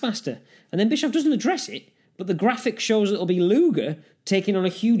Taskmaster. And then Bischoff doesn't address it, but the graphic shows it'll be Luger taking on a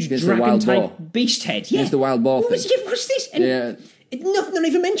huge dragon-type beast head. Yeah. It's the wild boar thing. What's this? And not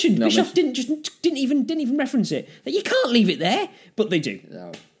even mentioned. Bischoff didn't even reference it. That you can't leave it there, but they do.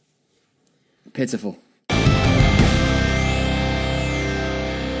 No. Pitiful.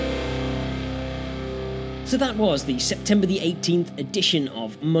 So that was the September the 18th edition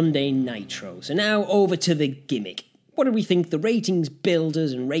of Monday Nitro. So now over to the gimmick. What do we think the ratings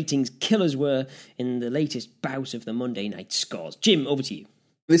builders and ratings killers were in the latest bout of the Monday Night Scores? Jim, over to you.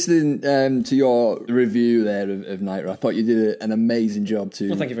 Listening to your review there of Nitro, I thought you did an amazing job to.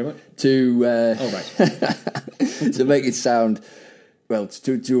 Well, thank you very much. To make it sound, well,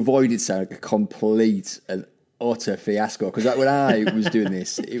 to avoid it sounding like a complete and utter fiasco. Because when I was doing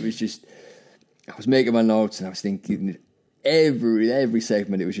this, it was just, I was making my notes and I was thinking every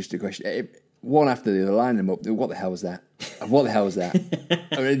segment it was just a question, one after the other, lining them up. What the hell was that? What the hell was that?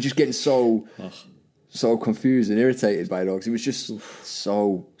 I mean, just getting so confused and irritated by it all because it was just it's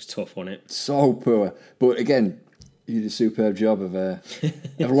tough, wasn't it? So poor. But again, you did a superb job of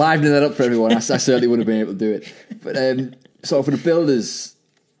livening that up for everyone. I certainly wouldn't have been able to do it. But so for the builders,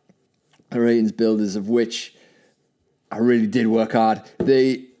 the ratings builders, of which I really did work hard.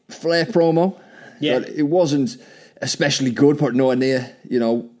 The Flair promo, it wasn't especially good, but nowhere near,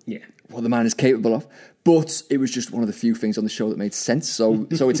 what the man is capable of. But it was just one of the few things on the show that made sense. So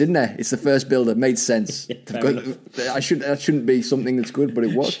it's in there. It's the first builder. Made sense. That shouldn't be something that's good, but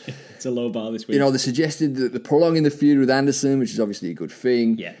it was. It's a low bar this week. They suggested that the prolonging the feud with Anderson, which is obviously a good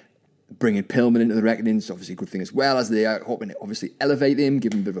thing. Yeah. Bringing Pillman into the reckoning is obviously a good thing as well, as they are hoping to obviously elevate him,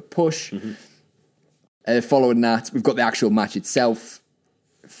 give him a bit of a push. Mm-hmm. Following that, we've got the actual match itself.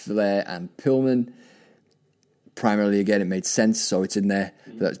 Flair and Pillman. Primarily, again, it made sense, so it's in there.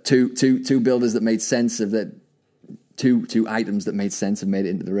 Two builders that made sense of that. Two items that made sense and made it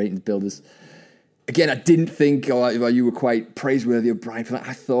into the ratings builders. Again, I didn't think, or you were quite praiseworthy of Brian Pillman.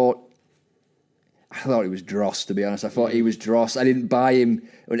 I thought I thought he was dross, to be honest. I thought he was dross. I didn't buy him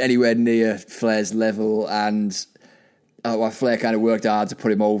anywhere near Flair's level, and Flair kind of worked hard to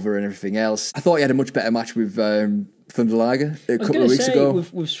put him over and everything else. I thought he had a much better match with Thunder Liger a couple of weeks ago.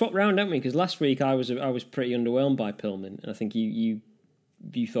 We've swapped round, haven't we? Because last week I was pretty underwhelmed by Pillman, and I think you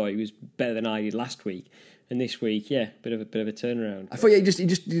thought he was better than I did last week, and this week, bit of a turnaround. I thought he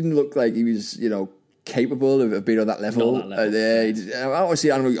just didn't look like he was capable of being on that level. Not that level.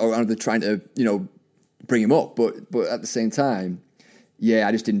 Obviously, I don't know they're trying to bring him up, but at the same time,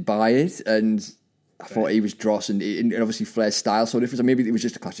 I just didn't buy it, and I thought he was dross, and obviously Flair's style so different. So maybe it was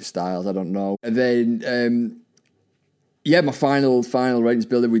just a clash of styles. I don't know. And then, my final ratings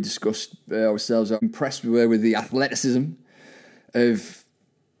builder, we discussed ourselves. I'm impressed with the athleticism of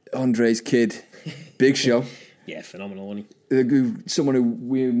Andre's kid, Big Show. Yeah, phenomenal, wasn't he? Someone who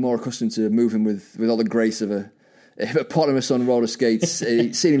we're more accustomed to moving with all the grace of a hippopotamus on roller skates.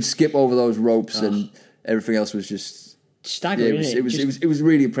 Seeing him skip over those ropes and everything else was just staggering. It was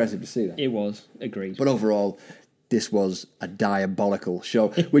really impressive to see that. It was, agreed. But overall, this was a diabolical show,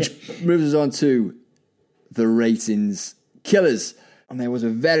 which moves us on to the ratings killers. And there was a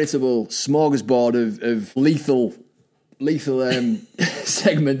veritable smorgasbord of lethal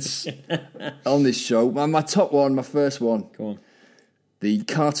segments on this show. My top one, my first one. Go on. The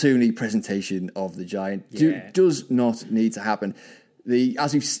cartoony presentation of the Giant does not need to happen.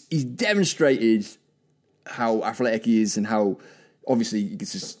 As he's demonstrated how athletic he is and how obviously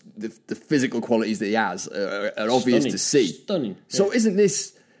it's just the physical qualities that he has are obvious to see. Stunning. So isn't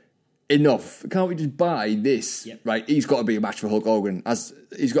this enough? Can't we just buy this? Yep. Right, he's got to be a match for Hulk Hogan.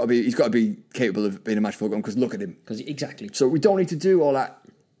 He's got to be capable of being a match for Hulk Hogan, because look at him. Exactly. So we don't need to do all that.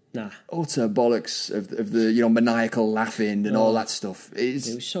 Nah. Utter bollocks of the maniacal laughing and all that stuff. It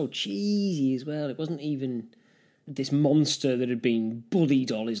was so cheesy as well. It wasn't even this monster that had been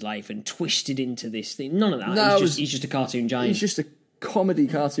bullied all his life and twisted into this thing. None of that. No, he's just a cartoon giant. He's just a comedy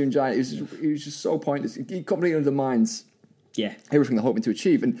cartoon giant. It was just so pointless. He completely undermines everything they're hoping to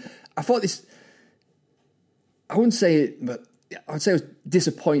achieve. And I thought this, I wouldn't say it, but I would say I was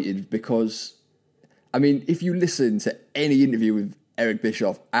disappointed because, I mean, if you listen to any interview with Eric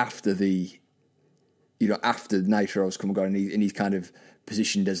Bischoff after after Nitro's come and gone, and he's kind of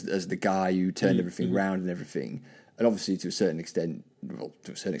positioned as the guy who turned everything round and everything, and obviously to a certain extent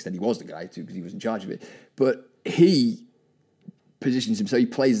he was the guy too, because he was in charge of it, but he positions himself, he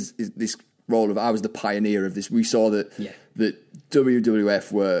plays this role of, I was the pioneer of this. We saw that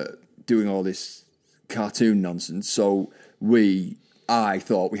WWF were doing all this cartoon nonsense, so I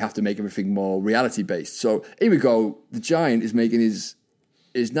thought we have to make everything more reality based. So here we go. The Giant is making his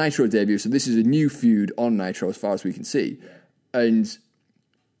Nitro debut. So this is a new feud on Nitro as far as we can see. And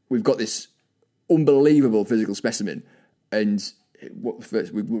we've got this unbelievable physical specimen. And we're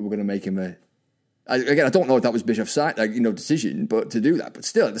going to make him again, I don't know if that was Bischoff's decision, but to do that. But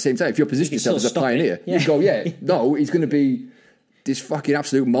still, at the same time, if you're positioning yourself as a pioneer, you go, no, he's going to be this fucking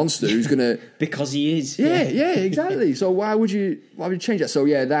absolute monster who's going to... because he is. Yeah, exactly. So why would you change that? So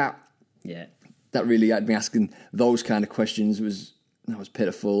that really had me asking those kind of questions. That was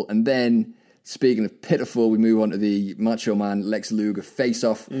pitiful. And then, speaking of pitiful, we move on to the Macho Man Lex Luger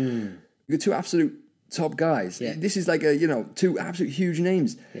face-off. The two absolute top guys. Yeah. This is like two absolute huge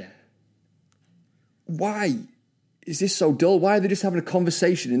names. Yeah. Why is this so dull? Why are they just having a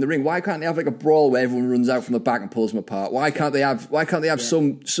conversation in the ring? Why can't they have like a brawl where everyone runs out from the back and pulls them apart? Why can't they have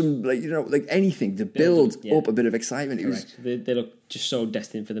some anything to build up a bit of excitement? Correct. They look just so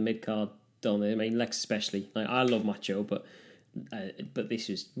destined for the mid card, don't they? I mean, Lex especially. Like, I love Macho, but this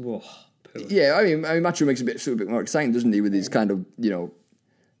is poor. Yeah, I mean, Macho makes it a bit more exciting, doesn't he? With his kind of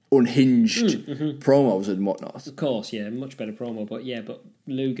unhinged promos and whatnot. Of course, much better promo, but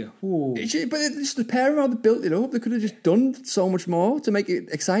Luger. Ooh. But it's the pair of them that built it up. They could have just done so much more to make it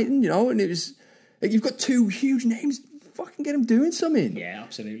exciting, and it was like, you've got two huge names, fucking get them doing something. Yeah,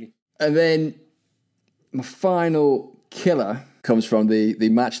 absolutely. And then my final killer comes from the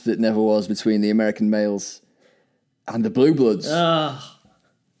match that never was between the American males and the Blue Bloods.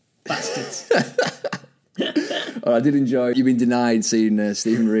 Bastards. I did enjoy. You've been denied seeing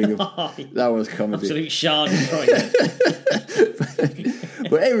Stephen Regal. That was comedy. Absolute shard.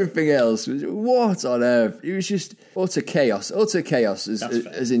 But everything else was, what on earth? It was just utter chaos. Utter chaos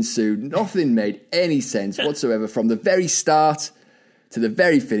has ensued. Nothing made any sense whatsoever from the very start to the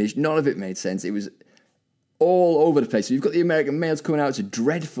very finish. None of it made sense. It was all over the place. So you've got the American males coming out. It's a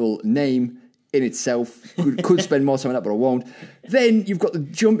dreadful name in itself. Could spend more time on that, but I won't. Then you've got the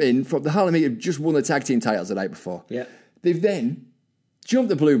jump in from the Harlem Heat, who just won the tag team titles the night before. Yeah. They've then jumped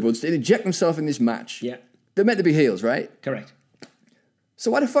the Blue Bloods to inject themselves in this match. Yeah. They're meant to be heels, right? Correct. So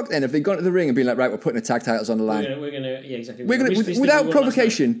why the fuck then have they gone to the ring and been like, right, we're putting the tag titles on the line? Yeah, exactly. Without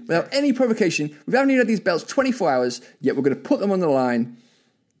provocation, without any provocation, we haven't even had these belts 24 hours, yet we're going to put them on the line.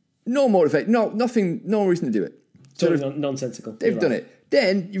 No motivate, nothing, no reason to do it. Totally nonsensical. They've done it.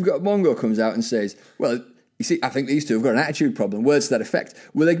 Then you've got Mongo comes out and says, well, you see, I think these two have got an attitude problem, words to that effect.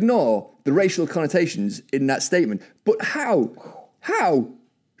 We'll ignore the racial connotations in that statement. But how?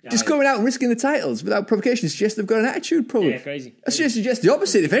 Just coming out and risking the titles without provocation suggests they've got an attitude problem. Yeah, crazy. That suggests the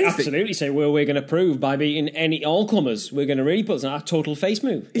opposite, if anything. Absolutely say, well, we're going to prove by beating all comers. We're going to really put a total face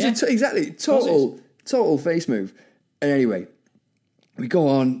move. Exactly. Total face move. And anyway, we go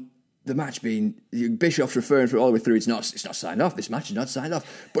on. The match being Bischoff's referring for it all the way through. It's not signed off. This match is not signed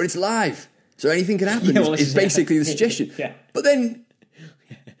off, but it's live, so anything can happen. Is basically the suggestion. Yeah. But then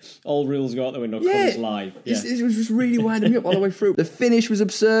all rules go out the window. It's live. Yeah. It was just really winding me up all the way through. The finish was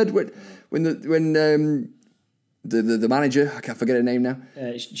absurd when the manager, I can't forget her name now.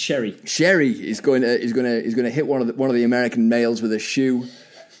 Sherry is going to hit one of the American males with a shoe,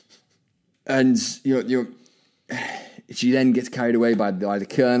 and she then gets carried away by the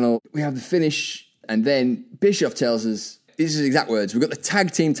Colonel. We have the finish, and then Bischoff tells us, these are his exact words, we've got the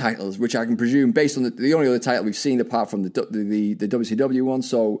tag team titles, which I can presume, based on the only other title we've seen apart from the WCW one,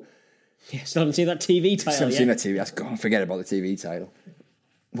 so... Yeah, still haven't seen that TV title Still haven't seen that TV. Go on, forget about the TV title.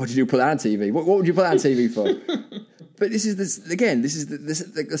 What did you put that on TV? What would you put that on TV for? But this is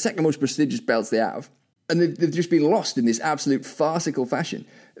the second most prestigious belts they have, and they've just been lost in this absolute farcical fashion.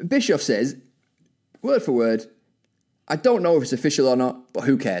 Bischoff says, word for word, I don't know if it's official or not, but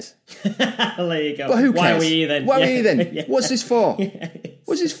who cares? There you go. But who cares? Why are we here then? Why are we here then? Yeah. What's this for?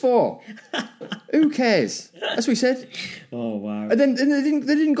 What's this for? Who cares? That's what he said. Oh, wow. And then they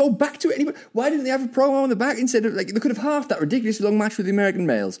didn't go back to it anymore. Why didn't they have a promo on the back instead of, they could have halved that ridiculously long match with the American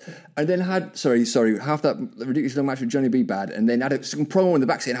males and then had, half that ridiculously long match with Johnny B. Bad and then had some promo in the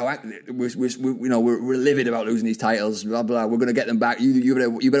back saying how we're livid about losing these titles, blah, blah, we're going to get them back.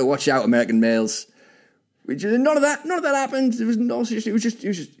 You better watch out, American males. None of that happened. There was no such. It was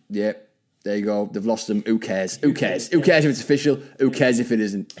just. Yeah, there you go. They've lost them. Who cares? Who cares if it's official? Who cares if it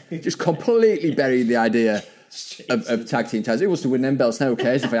isn't? Just completely buried the idea of tag team titles. Who wants to win them belts now? Who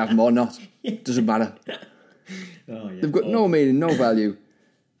cares if I have them or not? Doesn't matter. They've got no meaning, no value,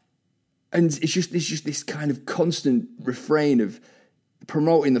 and it's just this kind of constant refrain of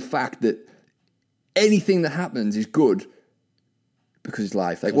promoting the fact that anything that happens is good because it's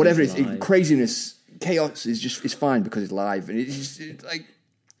live. Like whatever it is, craziness. Chaos is fine because it's live, and it's like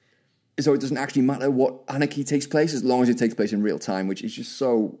so it doesn't actually matter what anarchy takes place as long as it takes place in real time, which is just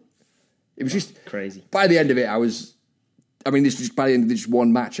so. It was just crazy. By the end of it, by the end of this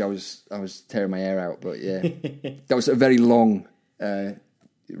one match, I was tearing my hair out. But yeah, that was a very long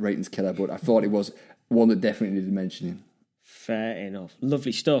ratings killer, but I thought it was one that definitely needed mentioning. Fair enough.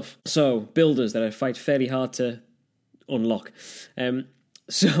 Lovely stuff. So builders that I fight fairly hard to unlock.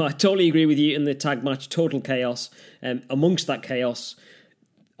 So I totally agree with you in the tag match, total chaos. Amongst that chaos,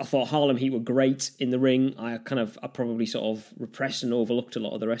 I thought Harlem Heat were great in the ring. I probably sort of repressed and overlooked a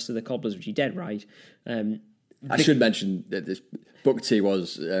lot of the rest of the cobblers, which he did right. I should mention that this Booker T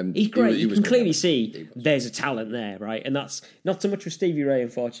was... he's great. You can clearly see there's a talent there, right? And that's not so much for Stevie Ray,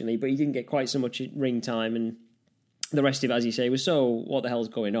 unfortunately, but he didn't get quite so much ring time. And the rest of it, as you say, was so, what the hell's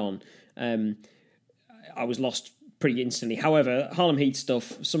going on? I was lost pretty instantly. However, Harlem Heat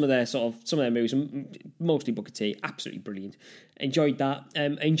stuff, some of their moves, mostly Booker T, absolutely brilliant. Enjoyed that.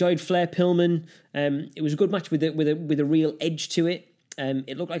 Enjoyed Flair Pillman. It was a good match with a real edge to it.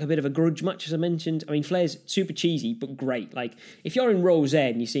 It looked like a bit of a grudge match, as I mentioned. I mean, Flair's super cheesy, but great. Like, if you're in row Z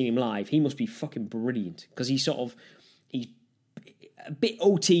and you've seen him live, he must be fucking brilliant because he's a bit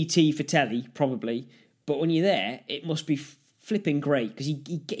OTT for telly, probably. But when you're there, it must be flipping great because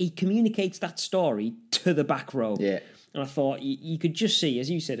he communicates that story to the back row. Yeah. And I thought you could just see, as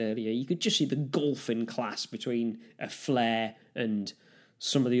you said earlier, you could just see the gulf in class between a Flair and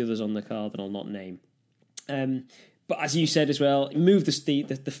some of the others on the card that I'll not name. But as you said as well, move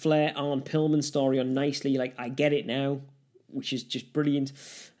the Flair Arn Pillman story on nicely. Like, I get it now, which is just brilliant.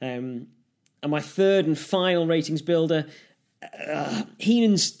 And my third and final ratings builder,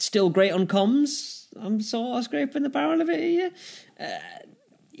 Heenan's still great on comms. I'm sort of scraping the barrel of it here.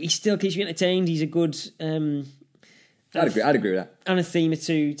 He still keeps you entertained. He's a good... I'd agree with that. Anathema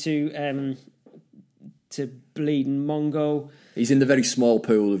to Bleeding Mongo. He's in the very small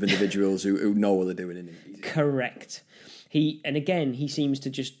pool of individuals who know what they're doing. Isn't he? Correct. He seems to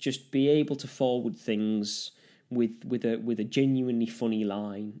just be able to forward things with a genuinely funny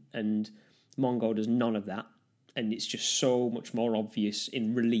line, and Mongo does none of that, and it's just so much more obvious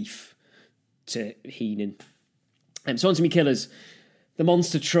in relief to Heenan. So on to me killers. the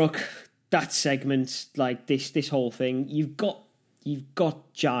monster truck, that segment, like this whole thing, you've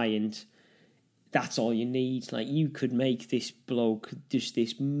got Giant. That's all you need. Like, you could make this bloke just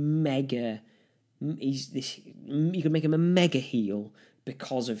this mega. You could make him a mega heel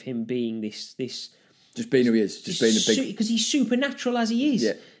because of him being this. Just being who he is. Just being a big. Because he's supernatural as he is.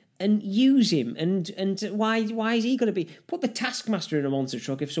 Yeah. And use him. And why is he going to be? Put the Taskmaster in a monster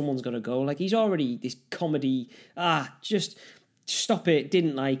truck if someone's going to go. Like, he's already this comedy. Just stop it.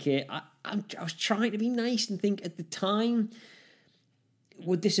 Didn't like it. I was trying to be nice and think at the time,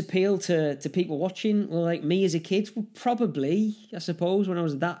 would this appeal to people watching? Well, like me as a kid? Well, probably, I suppose, when I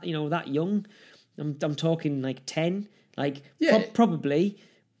was that young. I'm talking like 10. Like, probably.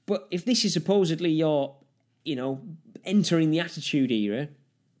 But if this is supposedly your, entering the Attitude Era,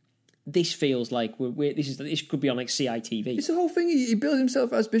 this feels like this could be on like CITV. It's the whole thing. He builds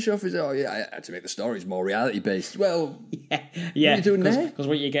himself as Bischoff. I had to make the stories more reality based. Well, yeah. What are you doing there? Because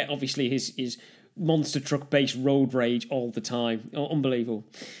what you get, obviously, is monster truck based road rage all the time. Unbelievable.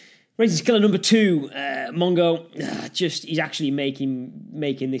 Ratings killer number 2, Mongo. He's actually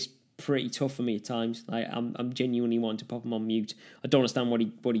making this pretty tough for me at times. Like, I'm genuinely wanting to pop him on mute. I don't understand what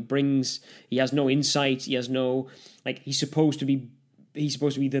he brings. He has no insight. He has no, like, he's supposed to be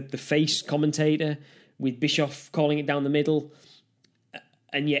the face commentator with Bischoff calling it down the middle,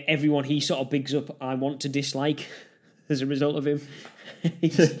 and yet everyone he sort of bigs up I want to dislike as a result of him.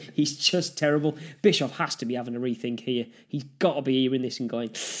 He's just terrible. Bischoff has to be having a rethink here. He's got to be hearing this and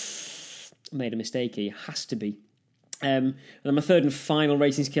going, I made a mistake here. Has to be. And then my third and final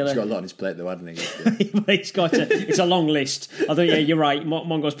ratings killer. He's got a lot on his plate though, hasn't he? It's a long list. I think, you're right.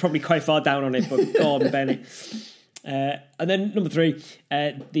 Mongo's probably quite far down on it, but go on, Benny. And then number 3,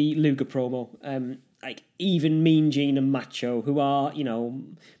 the Luger promo. Like, even Mean Gene and Macho, who are,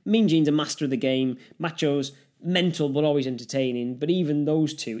 Mean Gene's a master of the game. Macho's mental but always entertaining. But even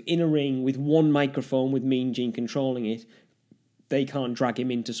those two in a ring with one microphone with Mean Gene controlling it, they can't drag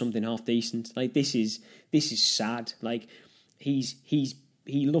him into something half decent. Like, this is sad. Like, he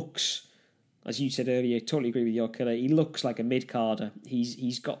looks, as you said earlier, totally agree with your killer. He looks like a mid-carder.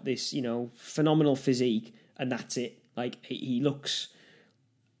 He's got this, phenomenal physique, and that's it. Like, he looks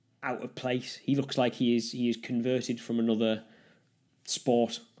out of place. He looks like he is converted from another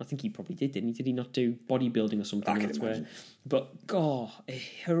sport. I think he probably did, didn't he? Did he not do bodybuilding or something? I can imagine. But God,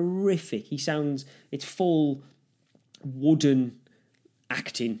 horrific. It's full wooden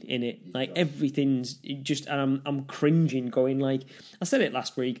acting in it. Like, everything's just, and I'm cringing, going like, I said it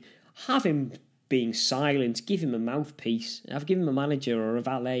last week, have him being silent, give him a mouthpiece, have given him a manager or a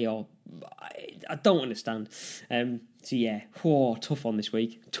valet, or I don't understand. So yeah, tough on this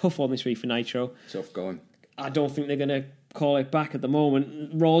week for Nitro. Tough going. I don't think they're going to call it back at the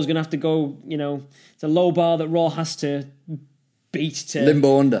moment. Raw's going to have to go, it's a low bar that Raw has to beat to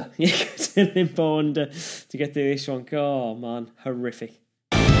limbo under. Yeah, to limbo under to get through this one. Oh man, horrific.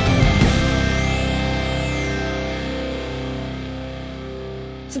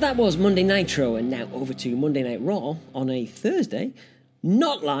 So that was Monday Nitro, and now over to Monday Night Raw on a Thursday,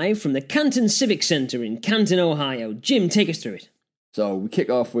 not live from the Canton Civic Center in Canton, Ohio. Jim, take us through it. So we kick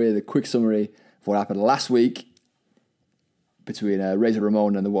off with a quick summary of what happened last week between Razor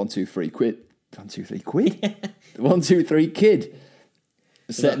Ramon and the 1-2-3 Quid. 1-2-3 Quid? The 1-2-3 Kid.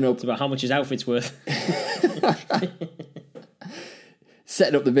 Setting up. It's about how much his outfit's worth.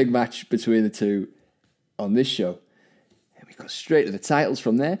 Setting up the big match between the two on this show. And we go straight to the titles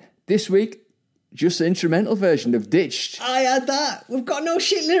from there. This week, just the instrumental version. They've ditched. I had that. We've got no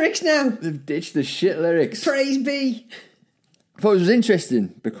shit lyrics now. They've ditched the shit lyrics. Praise be. I thought it was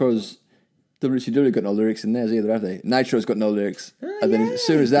interesting because WCW got no lyrics in theirs either, have they? Nitro's got no lyrics. And then as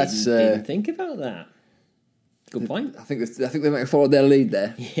soon as that's... didn't think about that. Good point. I think they might have followed their lead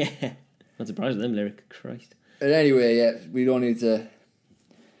there. Yeah. Not surprised with them lyric. Christ. But anyway, yeah, we don't need to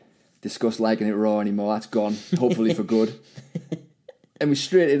discuss liking it Raw anymore. That's gone, hopefully for good. And we're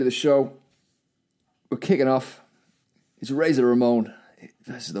straight into the show. We're kicking off. It's Razor Ramon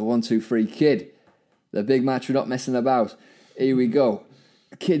versus the 1-2-3 Kid. The big match, we're not messing about. Here we go.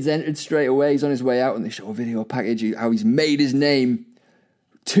 The Kid's entered straight away. He's on his way out, and they show a video package how he's made his name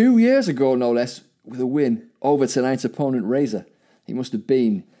 2 years ago, no less, with a win over tonight's opponent, Razor. He must have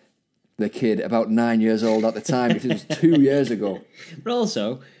been the Kid about 9 years old at the time, if it was 2 years ago. But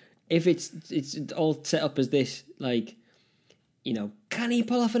also, if it's all set up as this, like, can he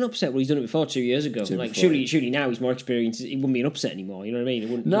pull off an upset? Well, he's done it before 2 years ago. Like, surely now he's more experienced. It wouldn't be an upset anymore. You know what I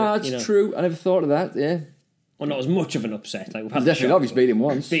mean? No, that's true. I never thought of that. Yeah. Well, not as much of an upset. Like, we've had definitely obviously beat him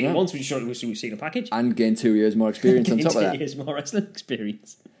once. Beat him once. We've seen a package and gained 2 years more experience on top of that. 2 years more wrestling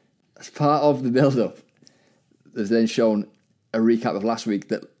experience. As part of the build-up, there's then shown a recap of last week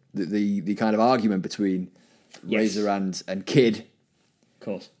that the kind of argument between Razor and Kid, of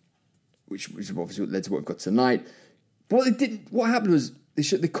course, which obviously led to what we've got tonight. But what happened was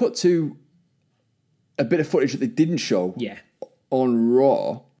they cut to a bit of footage that they didn't show on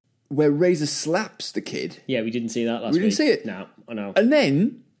Raw, where Razor slaps the Kid. Yeah, we didn't see that last week. We didn't see it. No, I know. And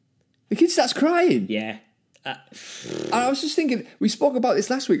then the Kid starts crying. Yeah. And I was just thinking, we spoke about this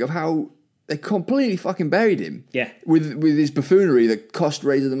last week of how they completely fucking buried him. Yeah. With his buffoonery that cost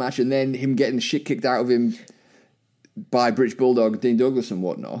Razor the match, and then him getting the shit kicked out of him by British Bulldog, Dean Douglas and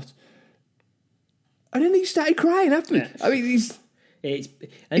whatnot. And then he started crying afterwards. Yeah. I mean, he's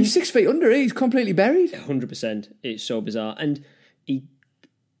 6 feet under. He's completely buried. 100%. It's so bizarre. And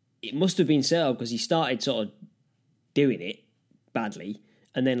it must have been set up because he started sort of doing it badly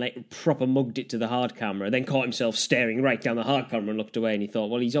and then like proper mugged it to the hard camera, then caught himself staring right down the hard camera and looked away, and he thought,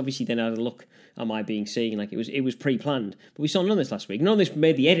 well, he's obviously then had a look, am I being seen? Like it was pre-planned. But we saw none of this last week. None of this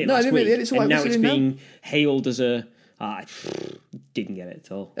made the edit last week. The edit, so and now it's being hailed as a... I didn't get it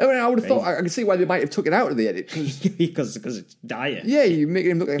at all. I mean, I would have thought, I can see why they might have took it out of the edit. because it's dire. Yeah, you make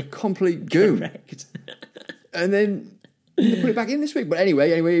him look like a complete goon. Correct. And then they put it back in this week. But anyway,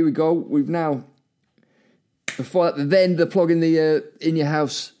 here we go. We've now... Before that, then the plug in the In Your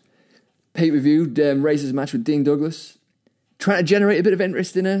House pay-per-view, Razor's match with Dean Douglas. Trying to generate a bit of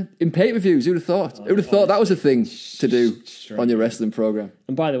interest in pay-per-views. Who'd have thought? Who'd have thought that was a thing to do on your wrestling programme?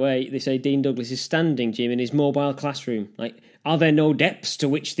 And by the way, they say Dean Douglas is standing, Jim, in his mobile classroom. Like, are there no depths to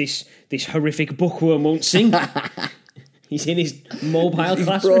which this horrific bookworm won't sink? He's in his mobile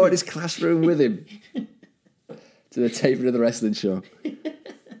classroom. He brought his classroom with him to the taping of the wrestling show.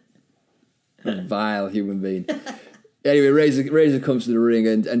 A vile human being. Anyway, Razor comes to the ring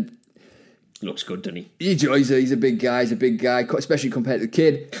and looks good, doesn't he? He's a big guy. He's a big guy, especially compared to the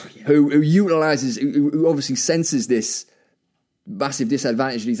Kid, who utilises, who obviously senses this massive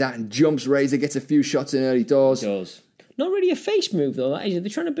disadvantage that he's at and jumps Razor, gets a few shots in early doors. He does. Not really a face move though. That is. They're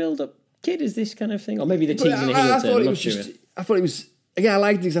trying to build up Kid as this kind of thing, or maybe the teasing a heel turn. I thought it was. Again, I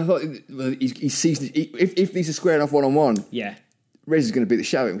liked this. I thought he sees if these are squaring off 1-on-1. Yeah. Razor's going to beat the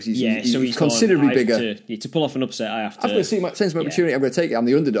shit out of him because he's considerably bigger. To pull off an upset, I have to. I've got to see sense my opportunity. I'm going to take it. I'm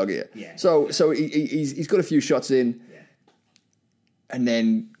the underdog here. Yeah. So he's got a few shots in, and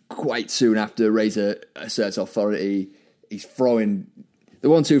then quite soon after Razor asserts authority, he's throwing the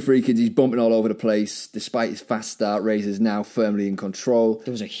 1-2-3 kids. He's bumping all over the place. Despite his fast start, Razor's now firmly in control.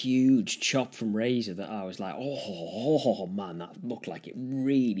 There was a huge chop from Razor that I was like, oh man, that looked like it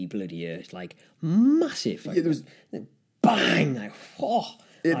really bloody hurt, like massive. Like, there was. Bang! Like,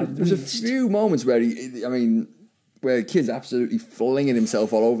 there was a few moments where where the kid's absolutely flinging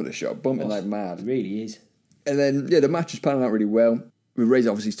himself all over the shop, bumping like mad. It really is. And then, the match is panning out really well. With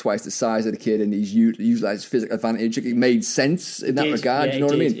Razor, obviously, he's twice the size of the Kid, and he's utilised his physical advantage. It made sense in that regard. Yeah, do you know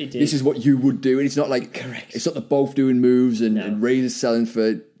what I mean? This is what you would do, and it's not like... Correct. It's not the both doing moves and Razor's selling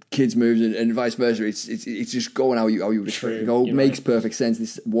for Kid's moves and vice versa. It's just going how you would expect it to go. Makes perfect sense.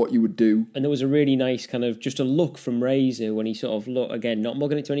 This is what you would do. And there was a really nice kind of just a look from Razor when he sort of looked, again, not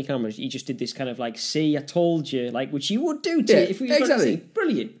mugging it to any cameras. He just did this kind of like, see, I told you, like, which you would do if we were exactly.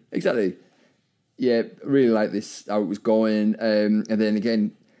 Brilliant. Exactly. Yeah, really like this, how it was going. And then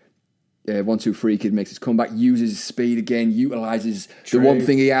again, 1-2-3 Kid makes his comeback, uses his speed again, utilises the one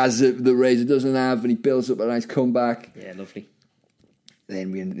thing he has that Razor doesn't have, and he builds up a nice comeback. Yeah, lovely.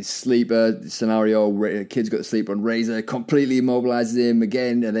 Then we end this sleeper scenario where Kid's got the sleeper on Razor, completely immobilises him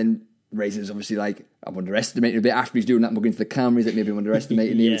again, and then Razor's obviously like, I'm underestimating a bit after he's doing that, mugging to the camera, he's like, maybe I'm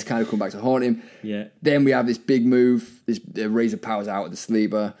underestimating him, it's kind of come back to haunt him. Yeah. Then we have this big move, this Razor powers out of the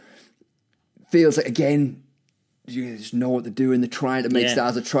sleeper. Feels like, again, you just know what they're doing, they're trying to make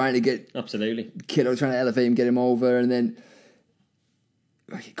stars, they're trying to get absolutely Kiddo, trying to elevate him, get him over, and then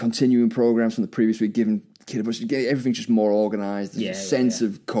continuing programs from the previous week, giving Kid a push, everything's just more organised. There's a sense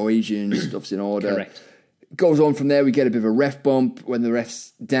of cohesion, stuff's in order. Correct. Goes on from there. We get a bit of a ref bump when the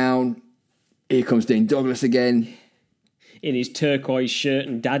ref's down. Here comes Dean Douglas again in his turquoise shirt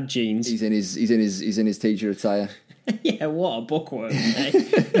and dad jeans. He's in his teacher attire. Yeah, what a bookworm!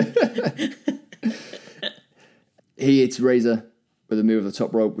 He hits Razor with a move of the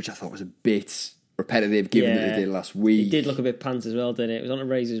top rope, which I thought was a bit repetitive given that they did last week. It did look a bit pants as well, didn't it? It was on a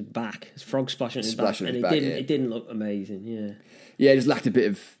Razor's back. His frog splashing his back. And it didn't look amazing, Yeah, it just lacked a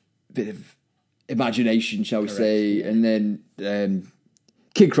bit of imagination, shall we say. Yeah. And then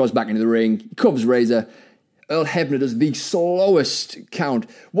Kid Cross back into the ring. He covers Razor. Earl Hebner does the slowest count.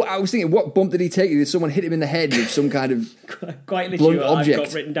 I was thinking, what bump did he take? Did someone hit him in the head with some kind of quite literally blunt object? I've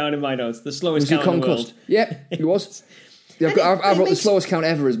got written down in my notes. The slowest count in the world. Yeah, he was. Yeah, I've got the slowest count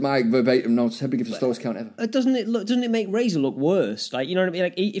ever as my verbatim notes. How big is the slowest count ever? Doesn't it make Razor look worse? Like, you know what I mean?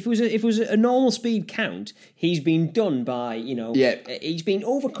 Like, if it was a normal speed count, he's been done by, he's been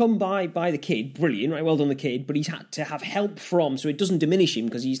overcome by the kid. Brilliant, right? Well done, the kid. But he's had to have help from, so it doesn't diminish him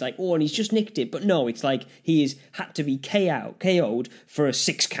because he's like, oh, and he's just nicked it. But no, it's like he has had to be KO'd for a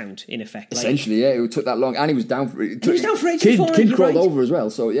 6 count in effect. Like, essentially, yeah, it took that long, and he was down for it. He was down for it. Kid crawled over as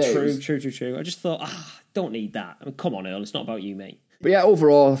well. So yeah, true. I just thought, don't need that. I mean, come on, Earl. It's not about you, mate. But yeah,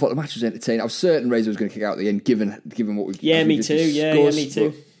 overall, I thought the match was entertaining. I was certain Razor was going to kick out at the end, given what we've me too. Yeah, me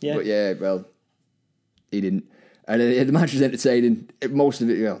too. But yeah, well, he didn't. And the match was entertaining. Most of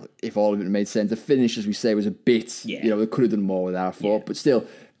it, if all of it made sense. The finish, as we say, was a bit. They could have done more with that, I thought. But still,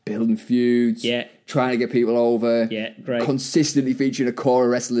 building feuds. Yeah. Trying to get people over. Yeah, great. Consistently featuring a core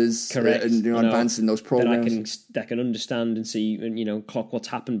of wrestlers. Correct. And advancing those programs. That I can understand and see, and clock what's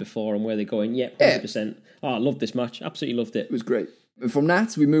happened before and where they're going. Yeah, 100%. Oh, I loved this match. Absolutely loved it. It was great. And from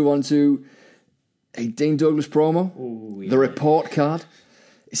that, we move on to a Dean Douglas promo. Ooh, yeah. The report card.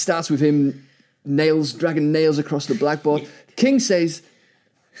 It starts with him dragging nails across the blackboard. King says,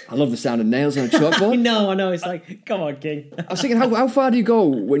 I love the sound of nails on a chalkboard. I know. It's like, come on, King. I was thinking, how far do you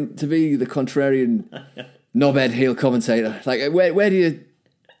go to be the contrarian knobhead heel commentator? Like, where do you...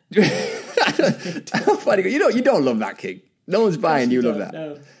 how far do you go? You don't love that, King. No one's buying you love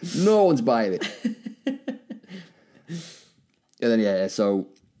that. No one's buying it. And then, so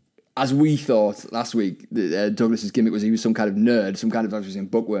as we thought last week, Douglas's gimmick was he was some kind of nerd, some kind of, I was saying,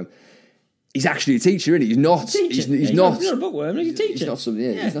 bookworm. He's actually a teacher, isn't he? He's not. He's not a bookworm. He's a teacher. He's not some.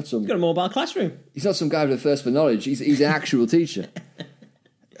 Yeah, he's not some. He's got a mobile classroom. He's not some guy with a thirst for knowledge. He's an actual teacher.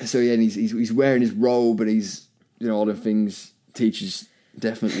 So yeah, and he's wearing his robe, and he's all the things teachers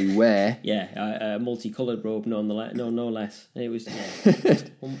definitely wear. Yeah, a multicoloured robe, no less. It was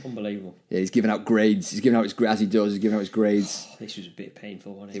unbelievable. Yeah, he's giving out grades. He's giving out his as he does. He's giving out his grades. Oh, this was a bit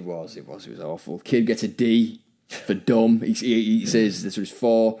painful, wasn't it? It was awful. Kid gets a D for dumb. He says this was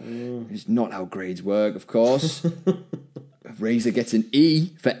 4. It's not how grades work, of course. Razor gets an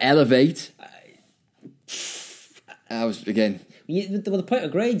E for elevate. I was again. The point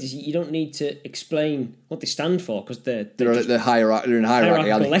of grades is you don't need to explain what they stand for because they're in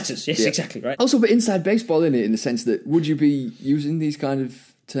hierarchical letters. Yes, exactly right. Also, but inside baseball, in it, in the sense that would you be using these kind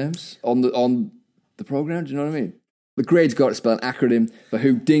of terms on the program? Do you know what I mean? The grades got to spell an acronym for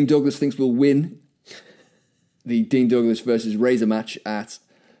who Dean Douglas thinks will win the Dean Douglas versus Razor match at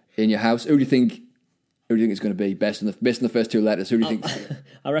In Your House. Who do you think it's going to be? Best in the first 2 letters. Who do you think?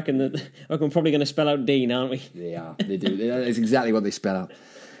 I reckon we're probably going to spell out Dean, aren't we? They are. They do. It's exactly what they spell out.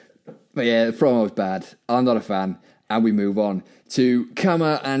 But yeah, the promo was bad. I'm not a fan. And we move on to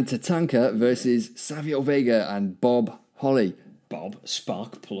Kama and Tatanka versus Savio Vega and Bob Holly. Bob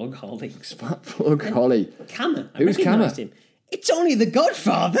Sparkplug Holly. Sparkplug Holly. Kama. Who's Kama? Him. It's only the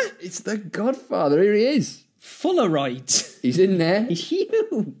Godfather. It's the Godfather. Here he is. Full of rights. He's in there. He's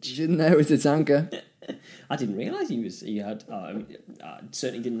huge. He's in there with Tatanka. I didn't realise I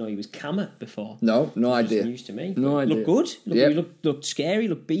certainly didn't know he was Kama before. No idea. News to me. No idea. Looked good. He looked scary.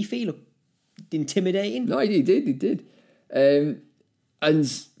 Looked beefy. Looked intimidating. No, he did. And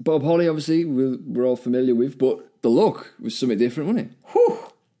Bob Holly, obviously, we're all familiar with, but the look was something different, wasn't it? Whew.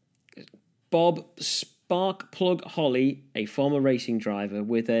 Bob Sparkplug Holly, a former racing driver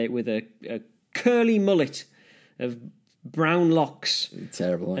with a curly mullet of brown locks,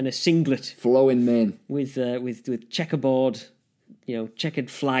 terrible, and a singlet, flowing mane with checkerboard,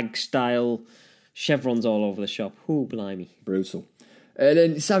 checkered flag style chevrons all over the shop. Ooh, blimey, brutal. And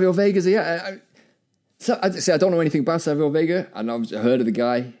then Savio Vega's I don't know anything about Savio Vega. I heard of the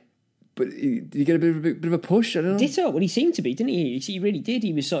guy, but did he get a bit of a push? I don't know. Ditto. Well, he seemed to be, didn't he? He really did.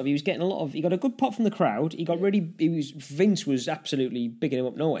 He was getting he got a good pop from the crowd. Vince was absolutely bigging him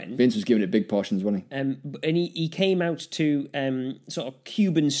up no end. Vince was giving it big portions, wasn't he? And he came out to sort of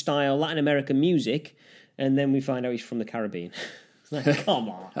Cuban style Latin American music, and then we find out he's from the Caribbean. It's like, come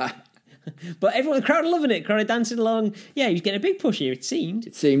on. But everyone, the crowd loving it, crowd dancing along. Yeah, he was getting a big push here, it seemed.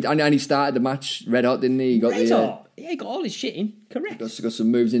 And he started the match red hot, didn't he? Red hot. Yeah, he got all his shit in. Correct. Got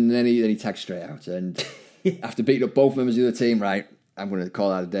some moves in, and then he tagged straight out. And after beating up both members of the other team, right, I'm going to call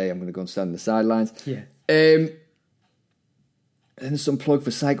that a day. I'm going to go and stand on the sidelines. Yeah. And then some plug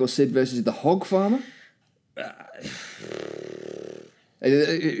for Psycho Sid versus the Hog Farmer.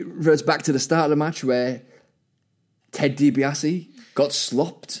 It reverts back to the start of the match where Ted DiBiase got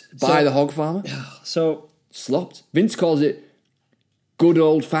slopped by the Hog Farmer. So slopped. Vince calls it good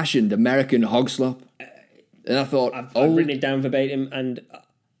old-fashioned American hog slop. And I thought... I've written it down verbatim and...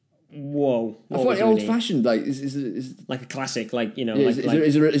 whoa. I thought old-fashioned, like... Is like a classic, like,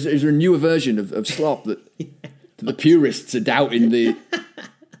 is there a newer version of slop that the purists are doubting the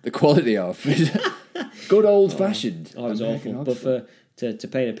quality of. Good old-fashioned. Oh, it was awful. But to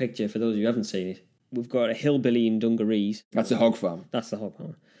paint a picture, for those of you who haven't seen it, we've got a hillbilly in Dungarees. That's a hog farm. That's the hog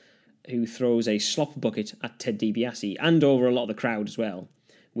farm. Who throws a slop bucket at Ted DiBiase and over a lot of the crowd as well,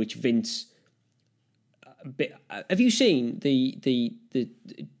 which Vince... Have you seen the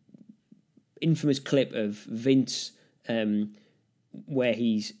infamous clip of Vince where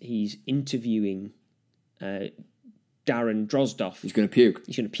he's interviewing Darren Drozdoff? He's going to puke.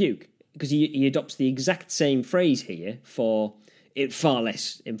 He's going to puke because he adopts the exact same phrase here for it, far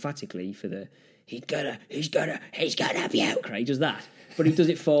less emphatically for the he's gonna puke. Right? He does that, but he does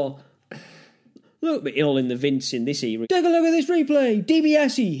it for. Look, but all in the Vince in this era. Take a look at this replay.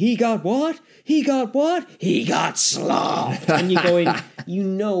 DiBiase, he got what? He got what? He got slopped. And you're going, you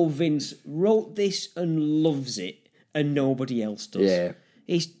know Vince wrote this and loves it, and nobody else does. Yeah.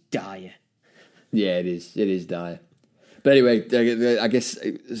 It's dire. Yeah, it is. It is dire. But anyway, I guess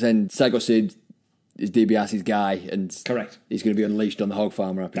then Psycho Sid is DiBiase's guy, and correct. He's going to be unleashed on the hog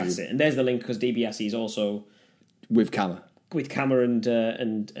farmer. That's it. And there's the link because DiBiase is also with Kama. With Kama and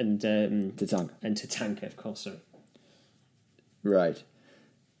Tatanka. And Tatanka, of course, sorry. Right.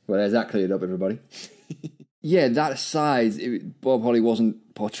 Well, there's that cleared up, everybody. Yeah, that aside, Bob Holly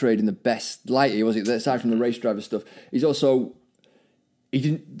wasn't portrayed in the best light here, was he? Aside from the race driver stuff, the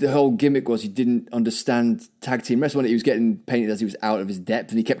whole gimmick was he didn't understand tag team wrestling. He was getting painted as he was out of his depth,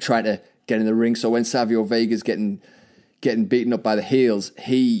 and he kept trying to get in the ring. So when Savio Vega's getting beaten up by the heels,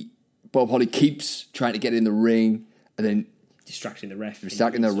 Bob Holly keeps trying to get in the ring, and then distracting the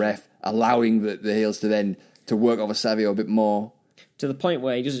ref, allowing the heels to work over Savio a bit more. To the point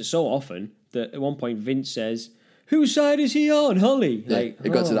where he does it so often that at one point Vince says, "Whose side is he on, Holly?" Yeah,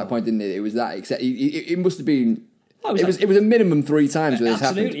 it got to that point, didn't it? It was that. Except it must have been. It was a minimum 3 times where this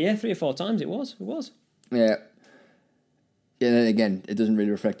happened. Absolutely, yeah, 3 or 4 times it was. Yeah. Yeah, and then again, it doesn't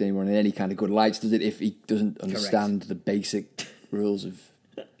really reflect anyone in any kind of good lights, does it? If he doesn't understand the basic rules of.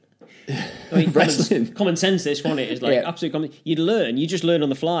 I mean, common sense. This one, it is like absolute common. You just learn on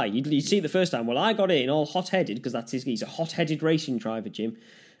the fly. You'd see it the first time. Well, I got in all hot-headed because he's a hot-headed racing driver, Jim,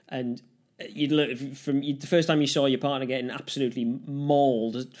 and you'd learn from the first time you saw your partner getting absolutely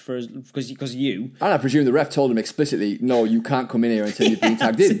mauled because you. And I presume the ref told him explicitly, "No, you can't come in here until you've been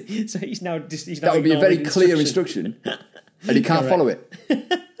tagged in." So he's now that would be a very clear instruction, and he can't follow it.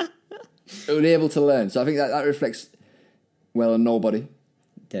 Unable to learn. So I think that reflects well on nobody.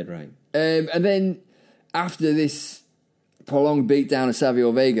 Dead right. And then after this prolonged beatdown of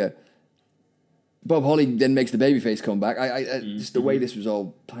Savio Vega, Bob Holly then makes the babyface comeback. Just the way this was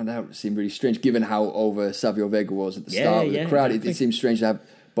all planned out seemed really strange, given how over Savio Vega was at the start of the crowd. Exactly. It seemed strange to have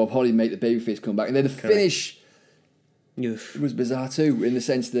Bob Holly make the babyface comeback. And then the finish was bizarre too, in the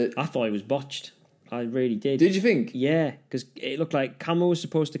sense that... I thought it was botched. I really did. Did you think? Yeah, because it looked like Kama was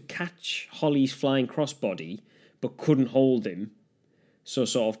supposed to catch Holly's flying crossbody, but couldn't hold him. So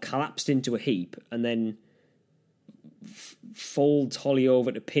sort of collapsed into a heap and then folds Holly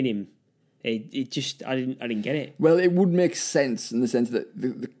over to pin him. It just I didn't get it. Well, it would make sense in the sense that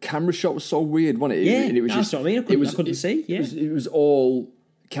the camera shot was so weird, wasn't it? Yeah, and it was that's what I mean. I couldn't see. Yeah, it was all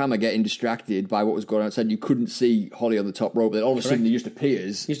Kama getting distracted by what was going on outside. You couldn't see Holly on the top rope, but then all of a sudden he just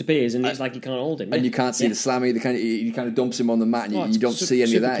appears. And it's like you can't hold him. And you can't see the slammy. He kind of dumps him on the mat, and you don't see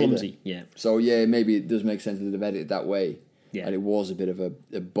any of that. Clumsy. Yeah. So yeah, maybe it does make sense that they've edited it that way. Yeah. And it was a bit of a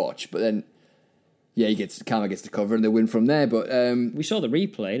botch, but then Kama gets the cover and they win from there. But we saw the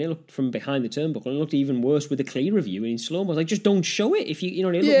replay and it looked from behind the turnbuckle and it looked even worse with the clear view in slow mo. I was like, just don't show it. If it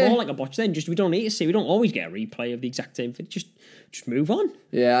looked more like a botch then. We don't need to see. We don't always get a replay of the exact same thing. Just move on.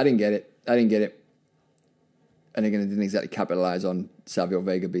 Yeah, I didn't get it. And again, it didn't exactly capitalise on Savio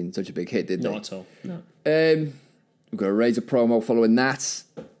Vega being such a big hit, did they? Not at all. No. We've got a Razor promo following that.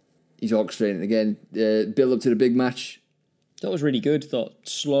 He's orchestrating again. Build up to the big match. That was really good. Thought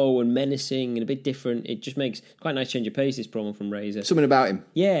slow and menacing and a bit different. It just makes quite a nice change of pace. This promo from Razor. Something about him.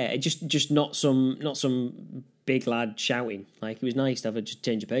 Yeah, it just not some big lad shouting. Like it was nice to have a just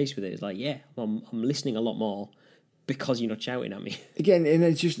change of pace with it. It's like I'm listening a lot more because you're not shouting at me. Again, and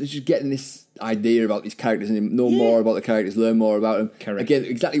it's just getting this idea about these characters and know more about the characters, learn more about them. Correct. Again,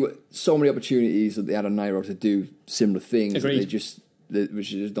 exactly what so many opportunities that they had on Nitro to do similar things. Agreed. Which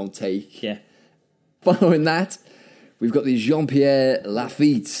they just don't take. Yeah. Following that, we've got the Jean-Pierre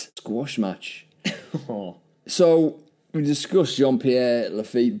Lafitte squash match. So, we discussed Jean-Pierre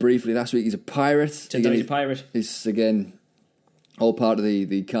Lafitte briefly last week. He's a pirate. He's a pirate. It's, again, all part of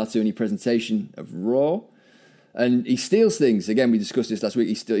the cartoony presentation of Raw. And he steals things. Again, we discussed this last week.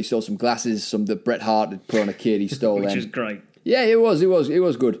 He stole some glasses, some that Bret Hart had put on a kid. He stole Which them. is great. Yeah, it was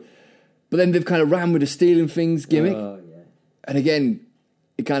good. But then they've kind of ran with the stealing things gimmick. Oh, yeah. And again,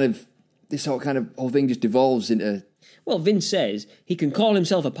 this whole thing just devolves into... Well, Vince says he can call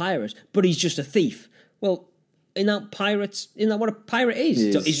himself a pirate, but he's just a thief. Well, isn't that what a pirate is?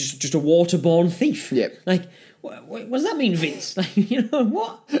 Yes. He's just a waterborne thief. Yep. Like, what does that mean, Vince? Like,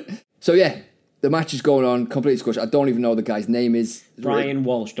 what? So, yeah, the match is going on, completely squashed. I don't even know what the guy's name is. Brian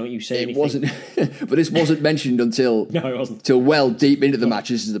Walsh, don't you say anything. It wasn't... but this wasn't mentioned until... No, it wasn't. Till well deep into the match.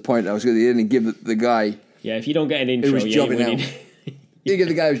 This is the point I was going to give the guy... Yeah, if you don't get an intro, who was you're jobbing winning. out. You give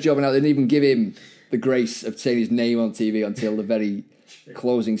the guy who's jobbing out, they didn't even give him the grace of saying his name on TV until the very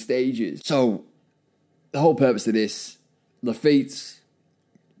closing stages. So, the whole purpose of this, Lafitte's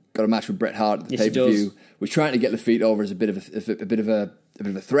got a match with Bret Hart at the pay-per-view. We're trying to get Lafitte over as a bit of a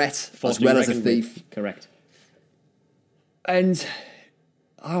threat, as well as a thief. Correct. And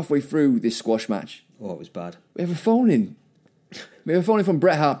halfway through this squash match, it was bad. we have a phone in. We have a phone in from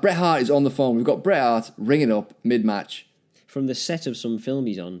Bret Hart. Bret Hart is on the phone. We've got Bret Hart ringing up mid-match. From the set of some film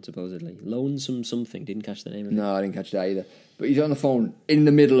he's on, supposedly. Lonesome something. Didn't catch the name of it. No, I didn't catch that either. But he's on the phone in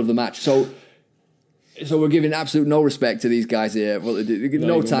the middle of the match. So we're giving absolute no respect to these guys here. Well,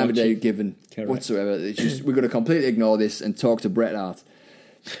 no time of day given whatsoever. It's just, we're going to completely ignore this and talk to Bret Hart.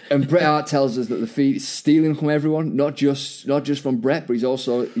 And Bret Hart tells us that Lafitte is stealing from everyone, not just from Bret, but he's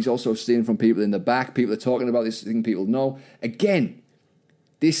also stealing from people in the back. People are talking about this thing people know. Again,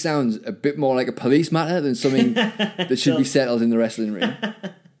 this sounds a bit more like a police matter than something that should be settled in the wrestling ring.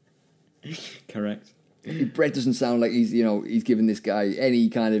 Correct. Bret doesn't sound like he's giving this guy any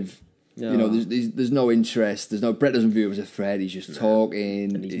kind of, there's no interest. Bret doesn't view him as a threat. He's just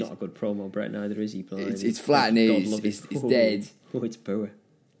talking. And he's not a good promo, Bret, neither is he? It's flat and he's dead. Oh, it's poor.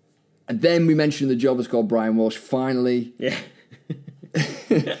 And then we mentioned the jobber's called Brian Walsh. Finally. Yeah.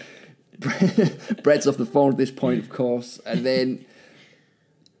 Bret's off the phone at this point, of course. And then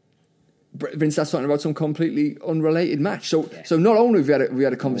Vince starts talking about some completely unrelated match. So not only have we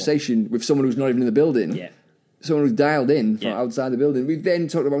had a conversation with someone who's not even in the building, someone who's dialed in from outside the building, we've then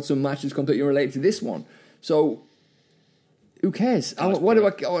talked about some matches completely unrelated to this one. So who cares? What am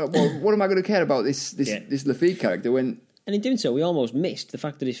I going to care about this Lafitte character when? And in doing so, we almost missed the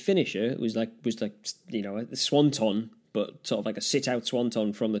fact that his finisher was like a swanton, but sort of like a sit-out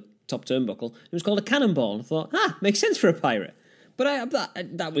swanton from the top turnbuckle. It was called a cannonball. I thought, makes sense for a pirate. But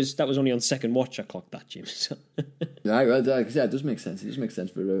that was only on second watch I clocked that, Jim. So. Right, well, it does make sense. It does make sense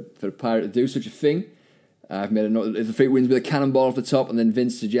for a pirate to do such a thing. I've made a note. If Lafitte wins with a cannonball off the top, and then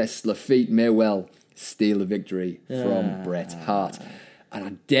Vince suggests Lafitte may well steal the victory from Bret Hart. And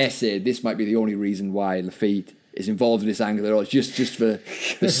I dare say this might be the only reason why Lafitte is involved in this angle at all. It's just for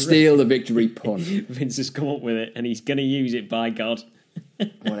the steal the victory pun. Vince has come up with it, and he's going to use it, by God.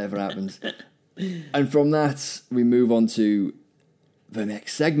 Whatever happens. And from that, we move on to the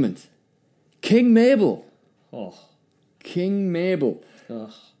next segment. King Mabel. Oh. King Mabel.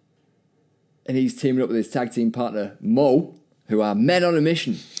 Oh. And he's teaming up with his tag team partner, Mo, who are men on a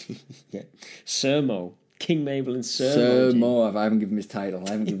mission. Yeah. Sir Mo. King Mabel and Sir Mo. I haven't given him his title.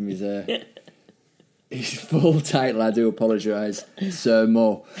 I haven't given him his full title. I do apologise. Sir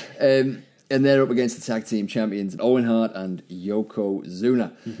Mo. And they're up against the tag team champions, Owen Hart and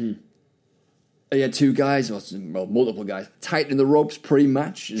Yokozuna. Mm-hmm. He had two guys, well, multiple guys, tightening the ropes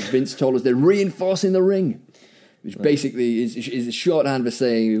pre-match. As Vince told us, they're reinforcing the ring. Which basically is a shorthand for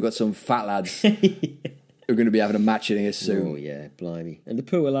saying we've got some fat lads who are going to be having a match in here soon. Oh, yeah, blimey. And the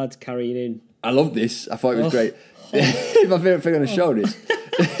poor lads carrying in. I love this. I thought it was great. My favourite thing on the show is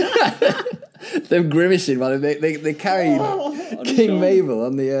them grimacing while they carried King Mabel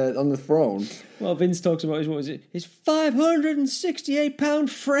on the throne. Well, Vince talks about his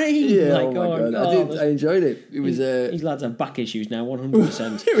 568-pound frame. Yeah, oh my God. I enjoyed it. It was these lads have back issues now,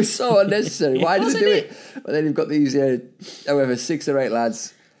 100%. It was so unnecessary. Why did they do it? But then you've got these, however, 6 or 8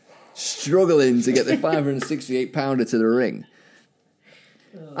 lads struggling to get the 568-pounder to the ring.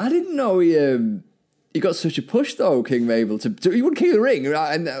 I didn't know he got such a push though, King Mabel. He won King of the Ring,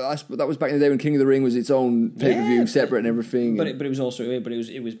 and that was back in the day when King of the Ring was its own pay-per-view, separate and everything. But it was also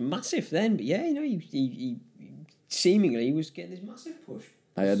it was massive then. But yeah, he seemingly was getting this massive push.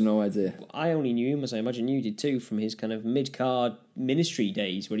 I had no idea. I only knew him, as I imagine you did too, from his kind of mid-card ministry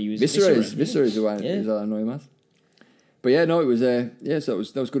days where he was Viscera is who I know him as. But yeah, no, it was so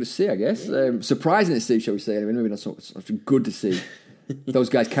that was good to see, I guess. Surprising to see, shall we say? Anyway, maybe not so good to see. Those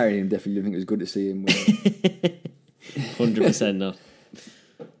guys carrying him definitely think it was good to see him. 100% not.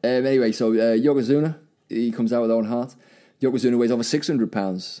 Anyway, so Yokozuna, he comes out with Owen Hart. Yokozuna weighs over 600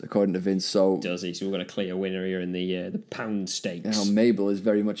 pounds, according to Vince. So does he? So we've got a clear winner here in the pound stakes. Mabel is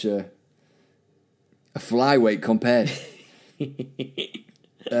very much a flyweight compared.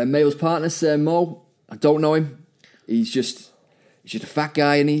 Mabel's partner, Sir Mo. I don't know him. He's just a fat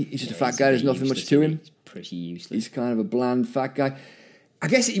guy, and he's just a fat guy. There's nothing much to him. He's pretty useless. He's kind of a bland fat guy. I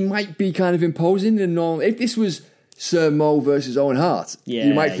guess he might be kind of imposing. If this was Sir Mo versus Owen Hart,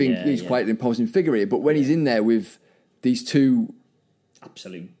 you might think he's quite an imposing figure here. But when he's in there with these two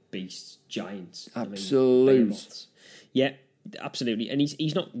absolute beasts, giants, absolute, absolutely, and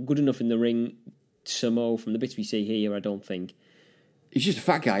he's not good enough in the ring. Sir Mo, from the bits we see here, I don't think. He's just a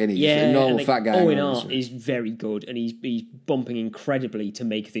fat guy, isn't he? Yeah, a normal fat guy. Owen Hart is very good, and he's bumping incredibly to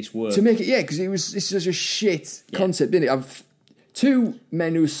make this work. Because it's such a shit concept, isn't it? I've two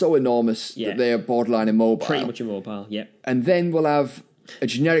men who are so enormous that they are borderline immobile. Pretty much immobile, yeah. And then we'll have a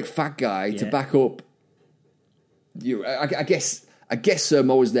generic fat guy to back up. I guess Sir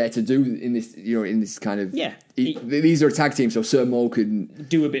Mo is there to do in this kind of these are a tag team, so Sir Mo can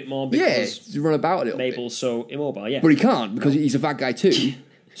do a bit more because run about a little Mabel's so immobile, but he can't because he's a fat guy too.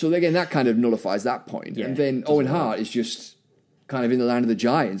 So again, that kind of nullifies that point. And then Owen Hart is just kind of in the land of the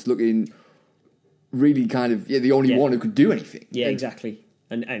giants, looking really kind of the only one who could do anything. Yeah, exactly.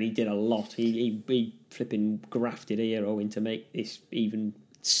 And he did a lot. He flipping grafted Hero in to make this even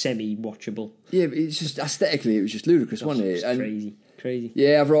semi-watchable. Yeah, but it's just aesthetically, it was just ludicrous, wasn't it? And crazy.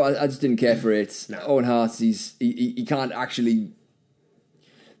 Yeah, I just didn't care for it. No. Owen Hart, he can't actually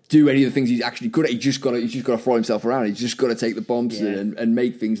do any of the things he's actually good at. He's just got to throw himself around. He's just got to take the bumps and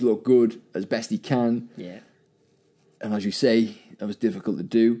make things look good as best he can. Yeah. And as you say, that was difficult to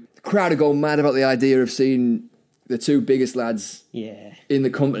do. The crowd are going mad about the idea of seeing the two biggest lads in the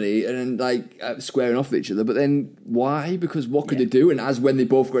company and squaring off with each other. But then why? Because what could they do? And as when they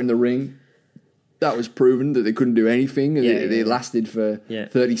both got in the ring, that was proven that they couldn't do anything. And they lasted for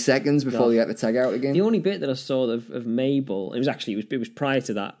 30 seconds before they had to tag out again. The only bit that I saw of Mabel, it was prior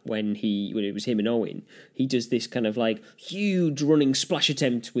to that when it was him and Owen. He does this kind of huge running splash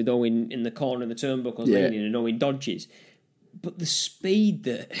attempt with Owen in the corner of the turnbuckles leaning, and Owen dodges. But the speed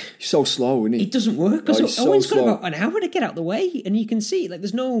that... He's so slow, isn't he? It doesn't work. Owen's got about an hour to get out the way, and you can see,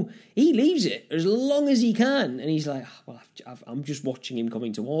 there's no... He leaves it as long as he can, and he's like, I'm just watching him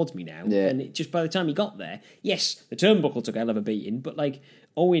coming towards me now. Yeah. And just by the time he got there, yes, the turnbuckle took a hell of a beating, but,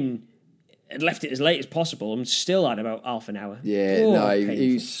 Owen had left it as late as possible and still had about half an hour. Yeah,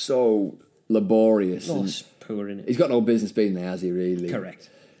 he's so laborious. Oh, it's poor, isn't it? He's got no business being there, has he, really? Correct.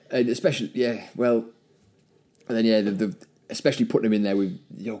 And especially, and then, especially putting him in there with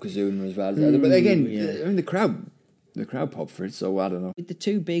Yokozuna as well. But again, the crowd popped for it, so I don't know. With the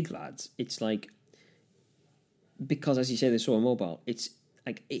two big lads, it's because, as you say, they're so immobile, it's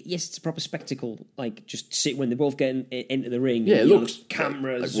yes, it's a proper spectacle. Just sit when they both get into the ring. Yeah, it looks... The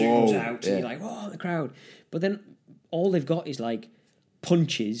camera zooms out, and you're like, whoa, the crowd. But then all they've got is,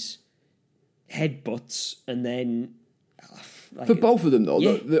 punches, headbutts, and then... for both of them, though,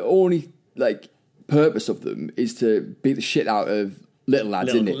 the only, purpose of them is to beat the shit out of little lads,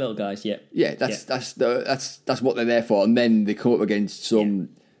 isn't it? Little guys, yeah. That's what they're there for, and then they come up against some,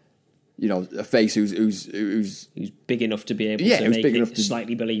 a face who's big enough to be able to make it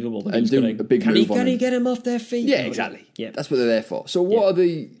slightly believable, and do a big move. Can he get him off their feet? Yeah, exactly. Yeah, that's what they're there for. So what are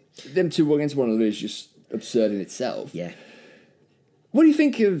them two against one another is just absurd in itself. Yeah. What do you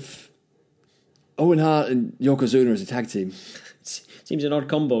think of Owen Hart and Yokozuna as a tag team? Seems an odd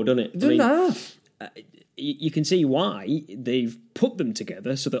combo, doesn't it? It doesn't have. You can see why they've put them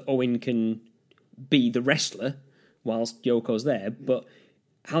together so that Owen can be the wrestler whilst Yoko's there, but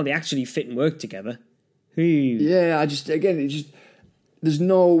how they actually fit and work together. Yeah, there's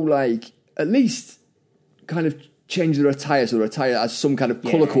no, at least kind of change their attire so their attire has some kind of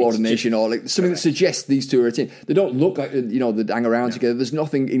colour coordination or something that suggests these two are a team. They don't look like, they hang around together. There's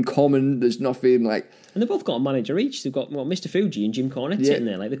nothing in common. There's nothing And they've both got a manager each. They've got Mr. Fuji and Jim Cornette sitting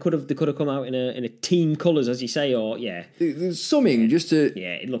there. They could have come out in a team colours, as you say, or There's something just to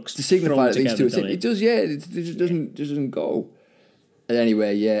it looks to signify that these two are a team. It does, It just doesn't go. And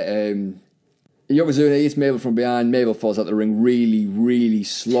anyway, Yokozuna hits Mabel from behind. Mabel falls out the ring really, really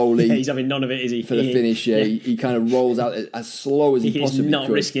slowly. He's having none of it, is he? For the finish, he kind of rolls out as slow as he possibly could. He's not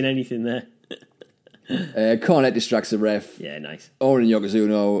risking anything there. Cornette distracts the ref. Yeah, nice. Owen and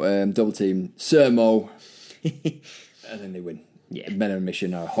Yokozuna double team Sir Mo. And then they win. Yeah. Men on a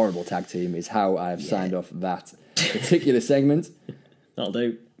Mission are a horrible tag team is how I have signed off that particular segment. That'll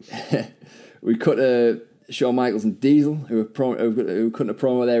do. We cut Shawn Michaels and Diesel, who couldn't have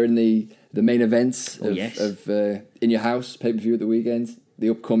promo there in the main events of In Your House pay-per-view at the weekend, the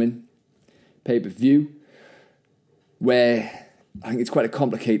upcoming pay-per-view, where I think it's quite a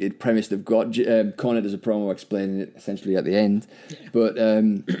complicated premise they've got. Cornette does a promo explaining it essentially at the end. Yeah. But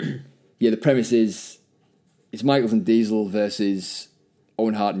the premise is it's Michaels and Diesel versus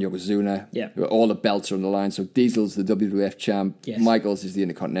Owen Hart and Yokozuna. Yeah. All the belts are on the line. So Diesel's the WWF champ. Yes. Michaels is the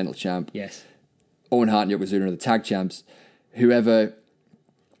Intercontinental champ. Yes. Owen Hart and Yokozuna are the tag champs. Whoever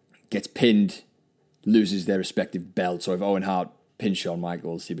gets pinned loses their respective belts. So if Owen Hart pins Shawn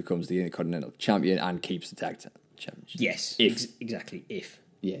Michaels, he becomes the Intercontinental champion and keeps the tag championship. Yes. Exactly. If.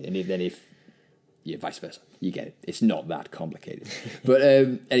 Yeah, and if vice versa. You get it. It's not that complicated. But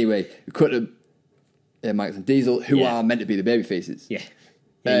anyway, we cut to Michaels and Diesel, who are meant to be the baby faces. Yeah.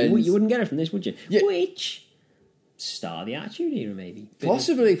 You wouldn't get it from this, would you? Yeah. Which start of the Attitude Era, maybe.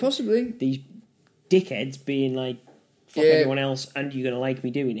 Possibly. These dickheads being like, fuck everyone else, and you're going to like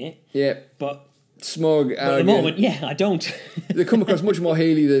me doing it. Yeah. But smug, at the moment, I don't. They come across much more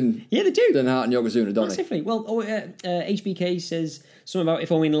Healy than they do. Than Hart and Yokozuna, don't Massively. Well, HBK says something about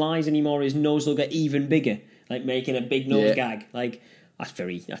if Owen lies anymore, his nose will get even bigger, like making a big nose gag. Like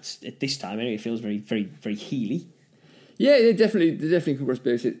that's at this time anyway. It feels very, very, very Healy. Yeah, they definitely come across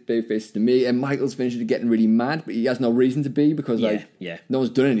baby faces to me. And Michaels finished getting really mad, but he has no reason to be because no one's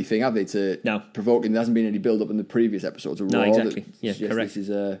done anything, have they, to provoke him? There hasn't been any build up in the previous episodes of Raw. No, exactly. Yeah, correct. This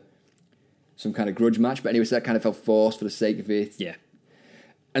is some kind of grudge match, but anyway, so that kind of felt forced for the sake of it. Yeah.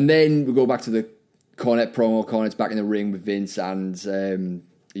 And then we go back to the Cornette promo. Cornette's back in the ring with Vince and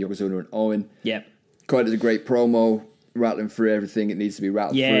Yokozuna and Owen. Yeah. Cornette does a great promo, rattling through everything it needs to be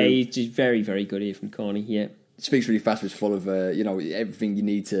rattled through. Yeah, he's just very, very good here from Corny, yeah. Speaks really fast, but it's full of, everything you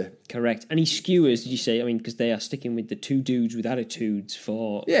need to... Correct. And he skewers, did you say? I mean, because they are sticking with the two dudes with attitudes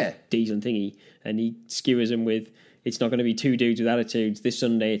for Diesel and Thingy, and he skewers them with, it's not going to be two dudes with attitudes. This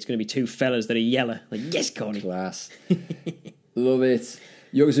Sunday, it's going to be two fellas that are yeller. Like, yes, Corny. Class. Love it.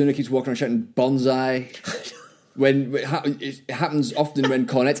 Yokozuna keeps walking around shouting bonsai. It happens often when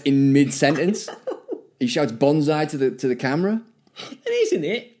Cornette's in mid-sentence. He shouts bonsai to the camera. And isn't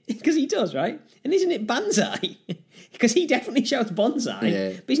it? Because he does, right? And isn't it Banzai? Because he definitely shouts bonsai.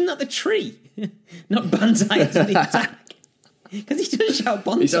 Yeah. But isn't that the tree? Not Banzai as the attack. Because he does shout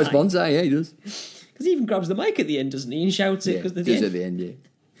bonsai. He shouts bonsai, yeah, he does. Because he even grabs the mic at the end, doesn't he? And shouts it because he does at the end, yeah.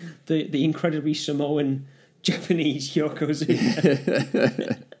 The incredibly Samoan Japanese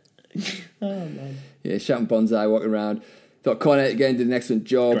Yokozuna. Oh, man. Yeah, shouting bonsai, walking around. Thought Cornette again did an excellent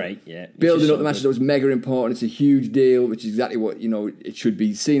job. Great, yeah. Building up the matches that was mega important. It's a huge deal, which is exactly what it should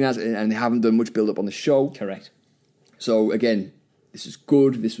be seen as, and they haven't done much build up on the show. Correct. So again, this is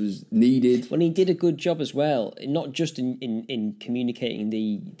good. This was needed. Well, he did a good job as well, not just in communicating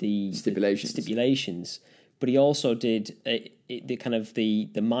the stipulations, but he also did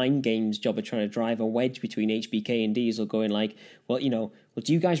the mind games job of trying to drive a wedge between HBK and Diesel, going like, well,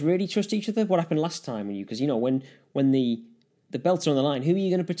 do you guys really trust each other? What happened last time when because when the belts are on the line, who are you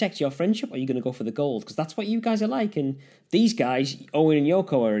going to protect? Your friendship, or are you going to go for the gold? Because that's what you guys are like. And these guys, Owen and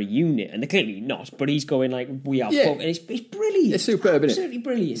Yoko, are a unit, and they're clearly not. But he's going like, we are. And it's brilliant. It's superb, isn't it? Absolutely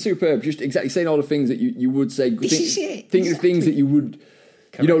brilliant. Superb. Just exactly saying all the things that you would say. This is it. Think of things that you would.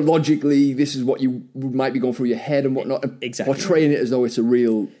 Correct. Logically, this is what you might be going through your head and whatnot. Exactly. Portraying it as though it's a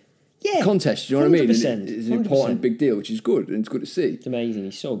real contest. You know what I mean? It's an important big deal, which is good, and it's good to see. It's amazing.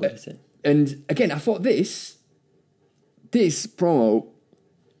 He's so good at it. And again, I thought this promo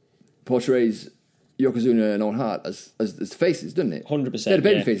portrays Yokozuna and Owen Hart as faces, doesn't it? 100%. They're the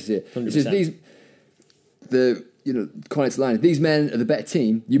baby faces here. 100%. It says Cornette's line, these men are the better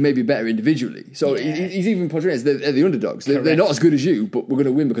team, you may be better individually. So he's even portraying as they're the underdogs. They're not as good as you, but we're going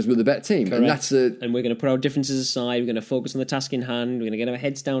to win because we're the better team. Correct. And and we're going to put our differences aside, we're going to focus on the task in hand, we're going to get our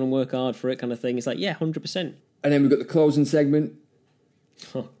heads down and work hard for it kind of thing. It's like, 100%. And then we've got the closing segment.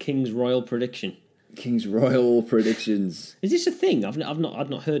 Oh, King's Royal Prediction. King's Royal Predictions. Is this a thing? I've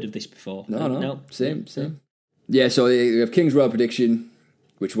not heard of this before. No. Same. Yeah, so we have King's Royal Prediction,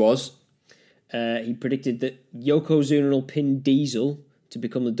 which was... he predicted that Yokozuna will pin Diesel to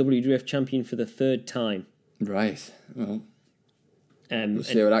become the WWF champion for the third time. Right. Well, we'll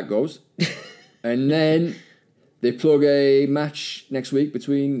see how that goes. And then they plug a match next week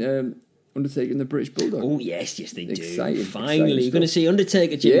between Undertaker and the British Bulldog. Oh, yes, they do. Exciting. Finally, you're going to see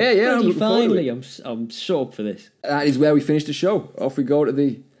Undertaker, Jim. Yeah. Finally, I'm so up for this. That is where we finish the show. Off we go to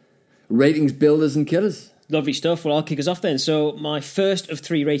the ratings builders and killers. Lovely stuff. Well, I'll kick us off then. So, my first of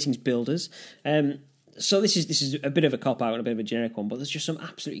 3 ratings builders. So this is a bit of a cop-out and a bit of a generic one, but there's just some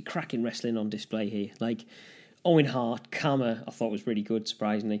absolutely cracking wrestling on display here. Like Owen Hart, Kama, I thought was really good,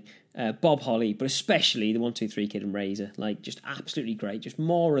 surprisingly. Bob Holly, but especially the 1-2-3 Kid and Razor. Like, just absolutely great. Just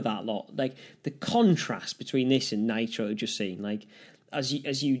more of that lot. Like, the contrast between this and Nitro, just seeing. Like, as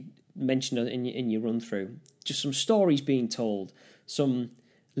you mentioned in your run-through, just some stories being told, some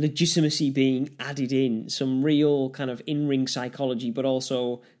legitimacy being added in, some real kind of in-ring psychology, but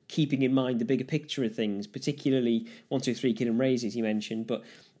also keeping in mind the bigger picture of things, particularly 1, 2, 3 Kid and Raises you mentioned, but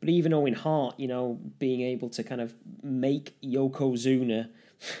even Owen Hart, being able to kind of make Yokozuna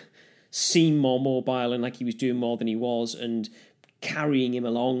seem more mobile and like he was doing more than he was, and carrying him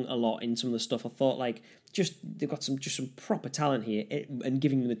along a lot in some of the stuff. I thought they've got some proper talent here, and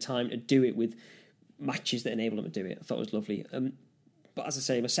giving them the time to do it with matches that enable them to do it. I thought it was lovely. But as I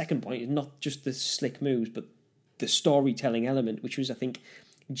say, my second point is not just the slick moves, but the storytelling element, which was, I think,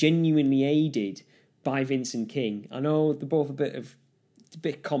 genuinely aided by Vince and King. I know they're both a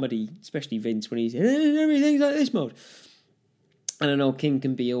bit comedy, especially Vince when he's everything's like this mode. And I know King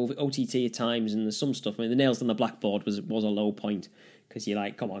can be OTT at times, and there's some stuff. I mean, the nails on the blackboard was a low point because you're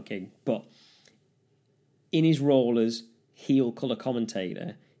like, come on, King. But in his role as heel colour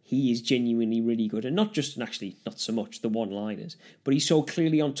commentator, he is genuinely really good, and not so much the one-liners, but he's so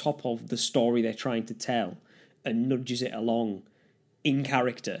clearly on top of the story they're trying to tell and nudges it along in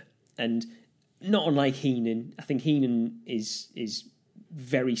character. And not unlike Heenan, I think Heenan is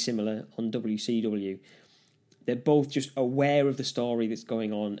very similar on WCW. They're both just aware of the story that's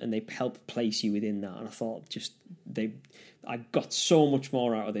going on, and they help place you within that. And I thought I got so much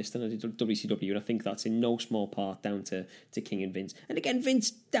more out of this than I did WCW, and I think that's in no small part down to King and Vince. And again,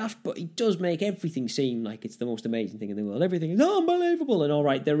 Vince daft, but he does make everything seem like it's the most amazing thing in the world. Everything is unbelievable, and all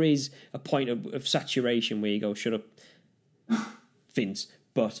right, there is a point of saturation where you go, shut up, Vince,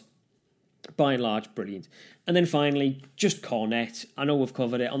 but by and large, brilliant. And then finally, just Cornette. I know we've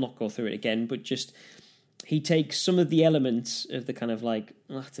covered it, I'll not go through it again, but just he takes some of the elements of the kind of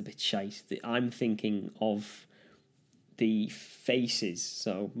that's a bit shite that I'm thinking of the faces,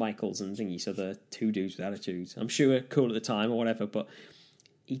 so Michaels and Thingy, so the two dudes with attitudes. I'm sure cool at the time or whatever, but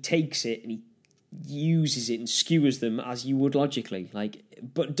he takes it and he uses it and skewers them as you would logically,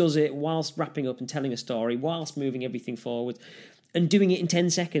 but does it whilst wrapping up and telling a story, whilst moving everything forward, and doing it in 10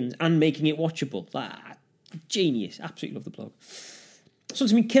 seconds and making it watchable. Genius. Absolutely love the blog. So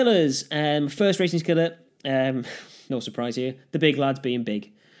to me, killers. First ratings killer. No surprise here. The big lads being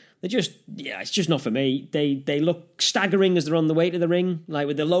big. They're just, it's just not for me. They look staggering as they're on the way to the ring,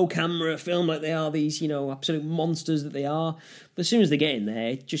 with the low camera film, like they are these, absolute monsters that they are. But as soon as they get in there,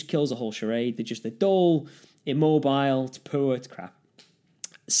 it just kills the whole charade. They're dull, immobile, it's poor, it's crap.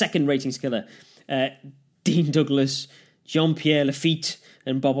 Second ratings killer. Dean Douglas, Jean-Pierre Lafitte,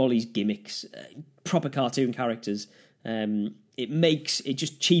 and Bob Ollie's gimmicks. Proper cartoon characters. It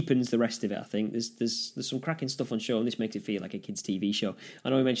just cheapens the rest of it, I think. There's some cracking stuff on show, and this makes it feel like a kids' TV show. I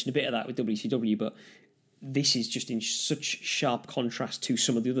know I mentioned a bit of that with WCW, but this is just in such sharp contrast to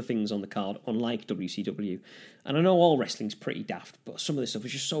some of the other things on the card, unlike WCW. And I know all wrestling's pretty daft, but some of this stuff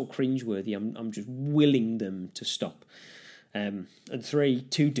is just so cringeworthy, I'm just willing them to stop. And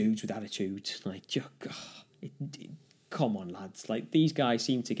two dudes with attitude. Come on, lads. These guys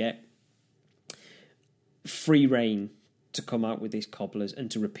seem to get free reign to come out with these cobblers and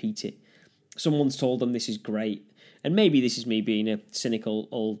to repeat it. Someone's told them this is great, and maybe this is me being a cynical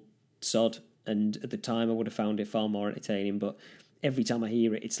old sod, and at the time I would have found it far more entertaining, but every time I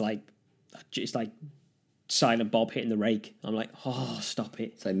hear it, it's like Silent Bob hitting the rake. I'm like, oh, stop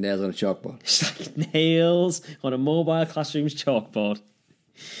it. It's like nails on a chalkboard. It's like nails on a mobile classroom's chalkboard.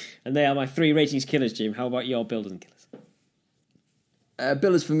 And they are my 3 ratings killers, Jim. How about your builders and killers?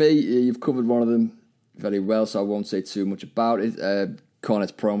 Builders for me, you've covered one of them very well, so I won't say too much about it.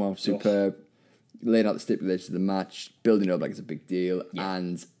 Cornette's promo, superb. Laying out the stipulations of the match, building it up like it's a big deal,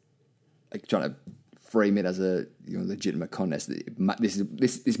 and trying to frame it as a legitimate contest.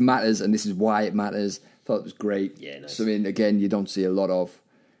 This matters, and this is why it matters. Thought it was great. Yeah, nice. Something again you don't see a lot of.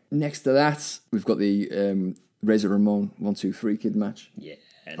 Next to that, we've got the Razor Ramon 1, 2, 3 Kid match. Yeah,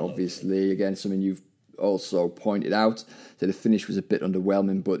 obviously, again something you've also pointed out. So the finish was a bit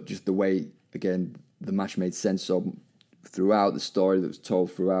underwhelming, but just the way again the match made sense. So throughout, the story that was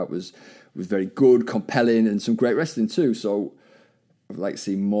told throughout was very good, compelling, and some great wrestling too. So I'd like to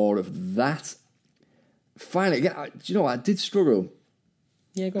see more of that. Finally, again, do you know what? I did struggle.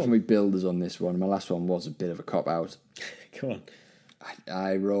 Yeah, go on. For my builders on this one. My last one was a bit of a cop out. Go on.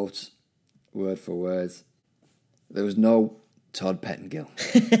 I wrote word for word. There was no Todd Pettengill.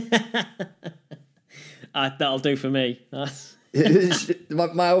 That'll do for me.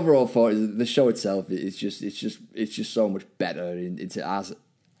 My overall thought is that the show itself is just so much better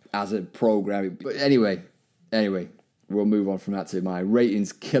as a program. But anyway, we'll move on from that to my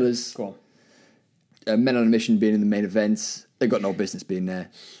ratings killers. Go on. Men on a Mission being in the main event, they've got no business being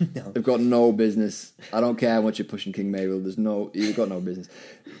there. No. They've got no business. I don't care how much you're pushing King Mabel. You've got no business.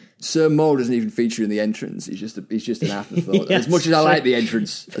 Sir Mo doesn't even feature in the entrance. He's just an afterthought. As much as I like the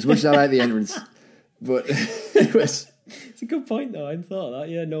entrance, but It's a good point, though. I hadn't thought of that.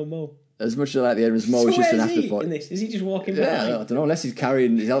 Yeah, no Mo. As much as I like the entrance, Mo is just an afterthought. Is he just walking behind? Yeah, I don't know. Unless he's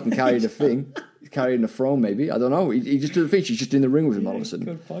helping carry the thing. He's carrying the throne, maybe. I don't know. He just doesn't think she's just in the ring with him all of a sudden.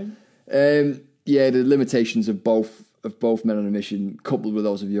 Good point. The limitations of both men on a mission, coupled with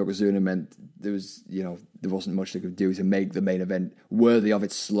those of Yokozuna, meant there wasn't much they could do to make the main event worthy of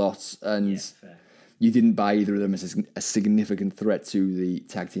its slots, and you didn't buy either of them as a significant threat to the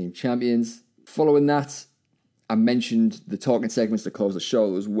tag team champions. Following that, I mentioned the talking segments to close the show.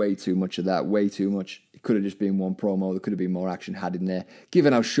 There was way too much of that, way too much. It could have just been one promo. There could have been more action had in there.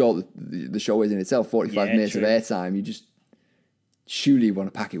 Given how short the show is in itself, 45 minutes of airtime, you just surely want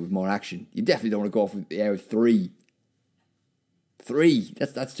to pack it with more action. You definitely don't want to go off with the air of three.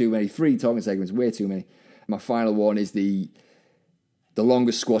 That's too many. 3 talking segments, way too many. My final one is the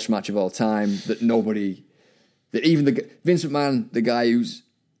longest squash match of all time that even Vince McMahon, the guy who's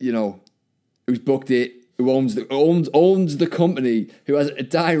booked it, who owns the company, who has a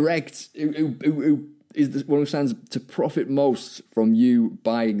direct, who is the one who stands to profit most from you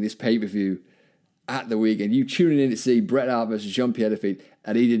buying this pay-per-view at the weekend. You tuning in to see Bret Hart versus Jean-Pierre Lafitte,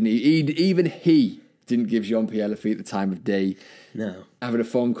 and he didn't give Jean-Pierre Lafitte the time of day. No. Having a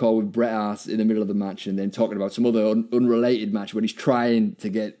phone call with Bret Hart in the middle of the match and then talking about some other unrelated match when he's trying to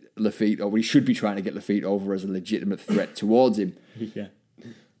get Lafitte, or when he should be trying to get Lafitte over as a legitimate threat towards him. Yeah.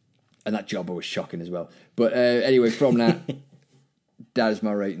 And that jobber was shocking as well. But anyway, from that, that is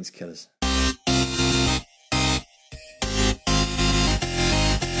my ratings killers.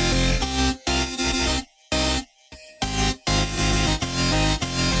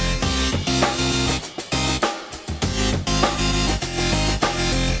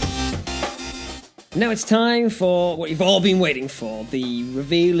 Now it's time for what you've all been waiting for, the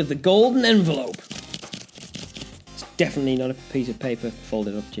reveal of the golden envelope. It's definitely not a piece of paper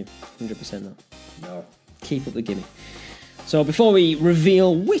folded up, Jim. 100% not. No. Keep up the gimmick. So before we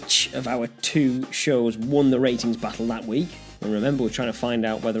reveal which of our 2 shows won the ratings battle that week, and remember we're trying to find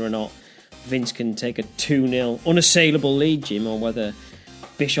out whether or not Vince can take a 2-0 unassailable lead, Jim, or whether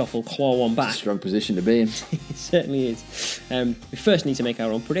Bischoff will claw one back. It's a strong position to be in. It certainly is. We first need to make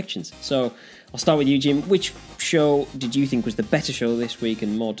our own predictions. So I'll start with you, Jim. Which show did you think was the better show this week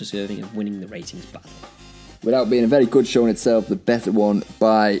and more deserving of winning the ratings battle? Without being a very good show in itself, the better one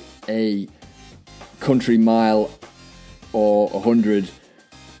by a country mile or 100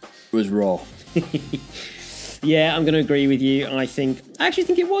 was Raw. Yeah, I'm going to agree with you. I actually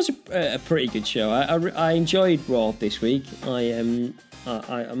think it was a pretty good show. I enjoyed Raw this week. I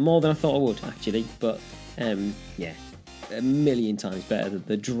more than I thought I would, actually. But yeah, a million times better than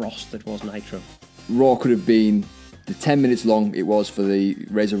the dross that was Nitro. Raw could have been the 10 minutes long it was for the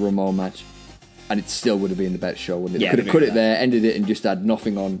Razor Ramon match, and it still would have been the better show, wouldn't it? Yeah, they could have cut it there, ended it, and just had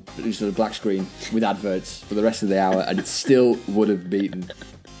nothing on, just a black screen with adverts for the rest of the hour, and it still would have beaten.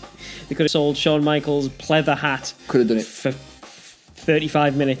 They could have sold Shawn Michaels' pleather hat. Could have done it for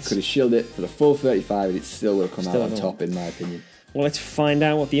 35 minutes. Could have shielded it for the full 35, and it still would have come out on top, in my opinion. Well, let's find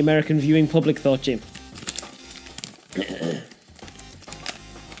out what the American viewing public thought, Jim.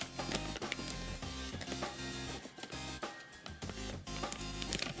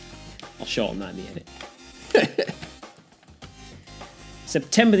 I'll shorten that in the edit.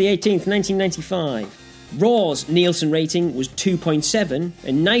 September the 18th, 1995. Raw's Nielsen rating was 2.7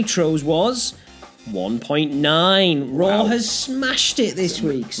 and Nitro's was 1.9. Raw has smashed it this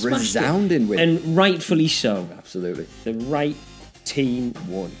week. Resounding win. And rightfully so. Absolutely. The right team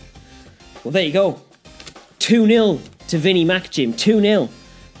won. Well, there you go. 2-0 to Vinnie Mac, Jim. 2-0.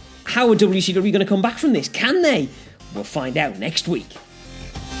 How are WCW going to come back from this? Can they? We'll find out next week.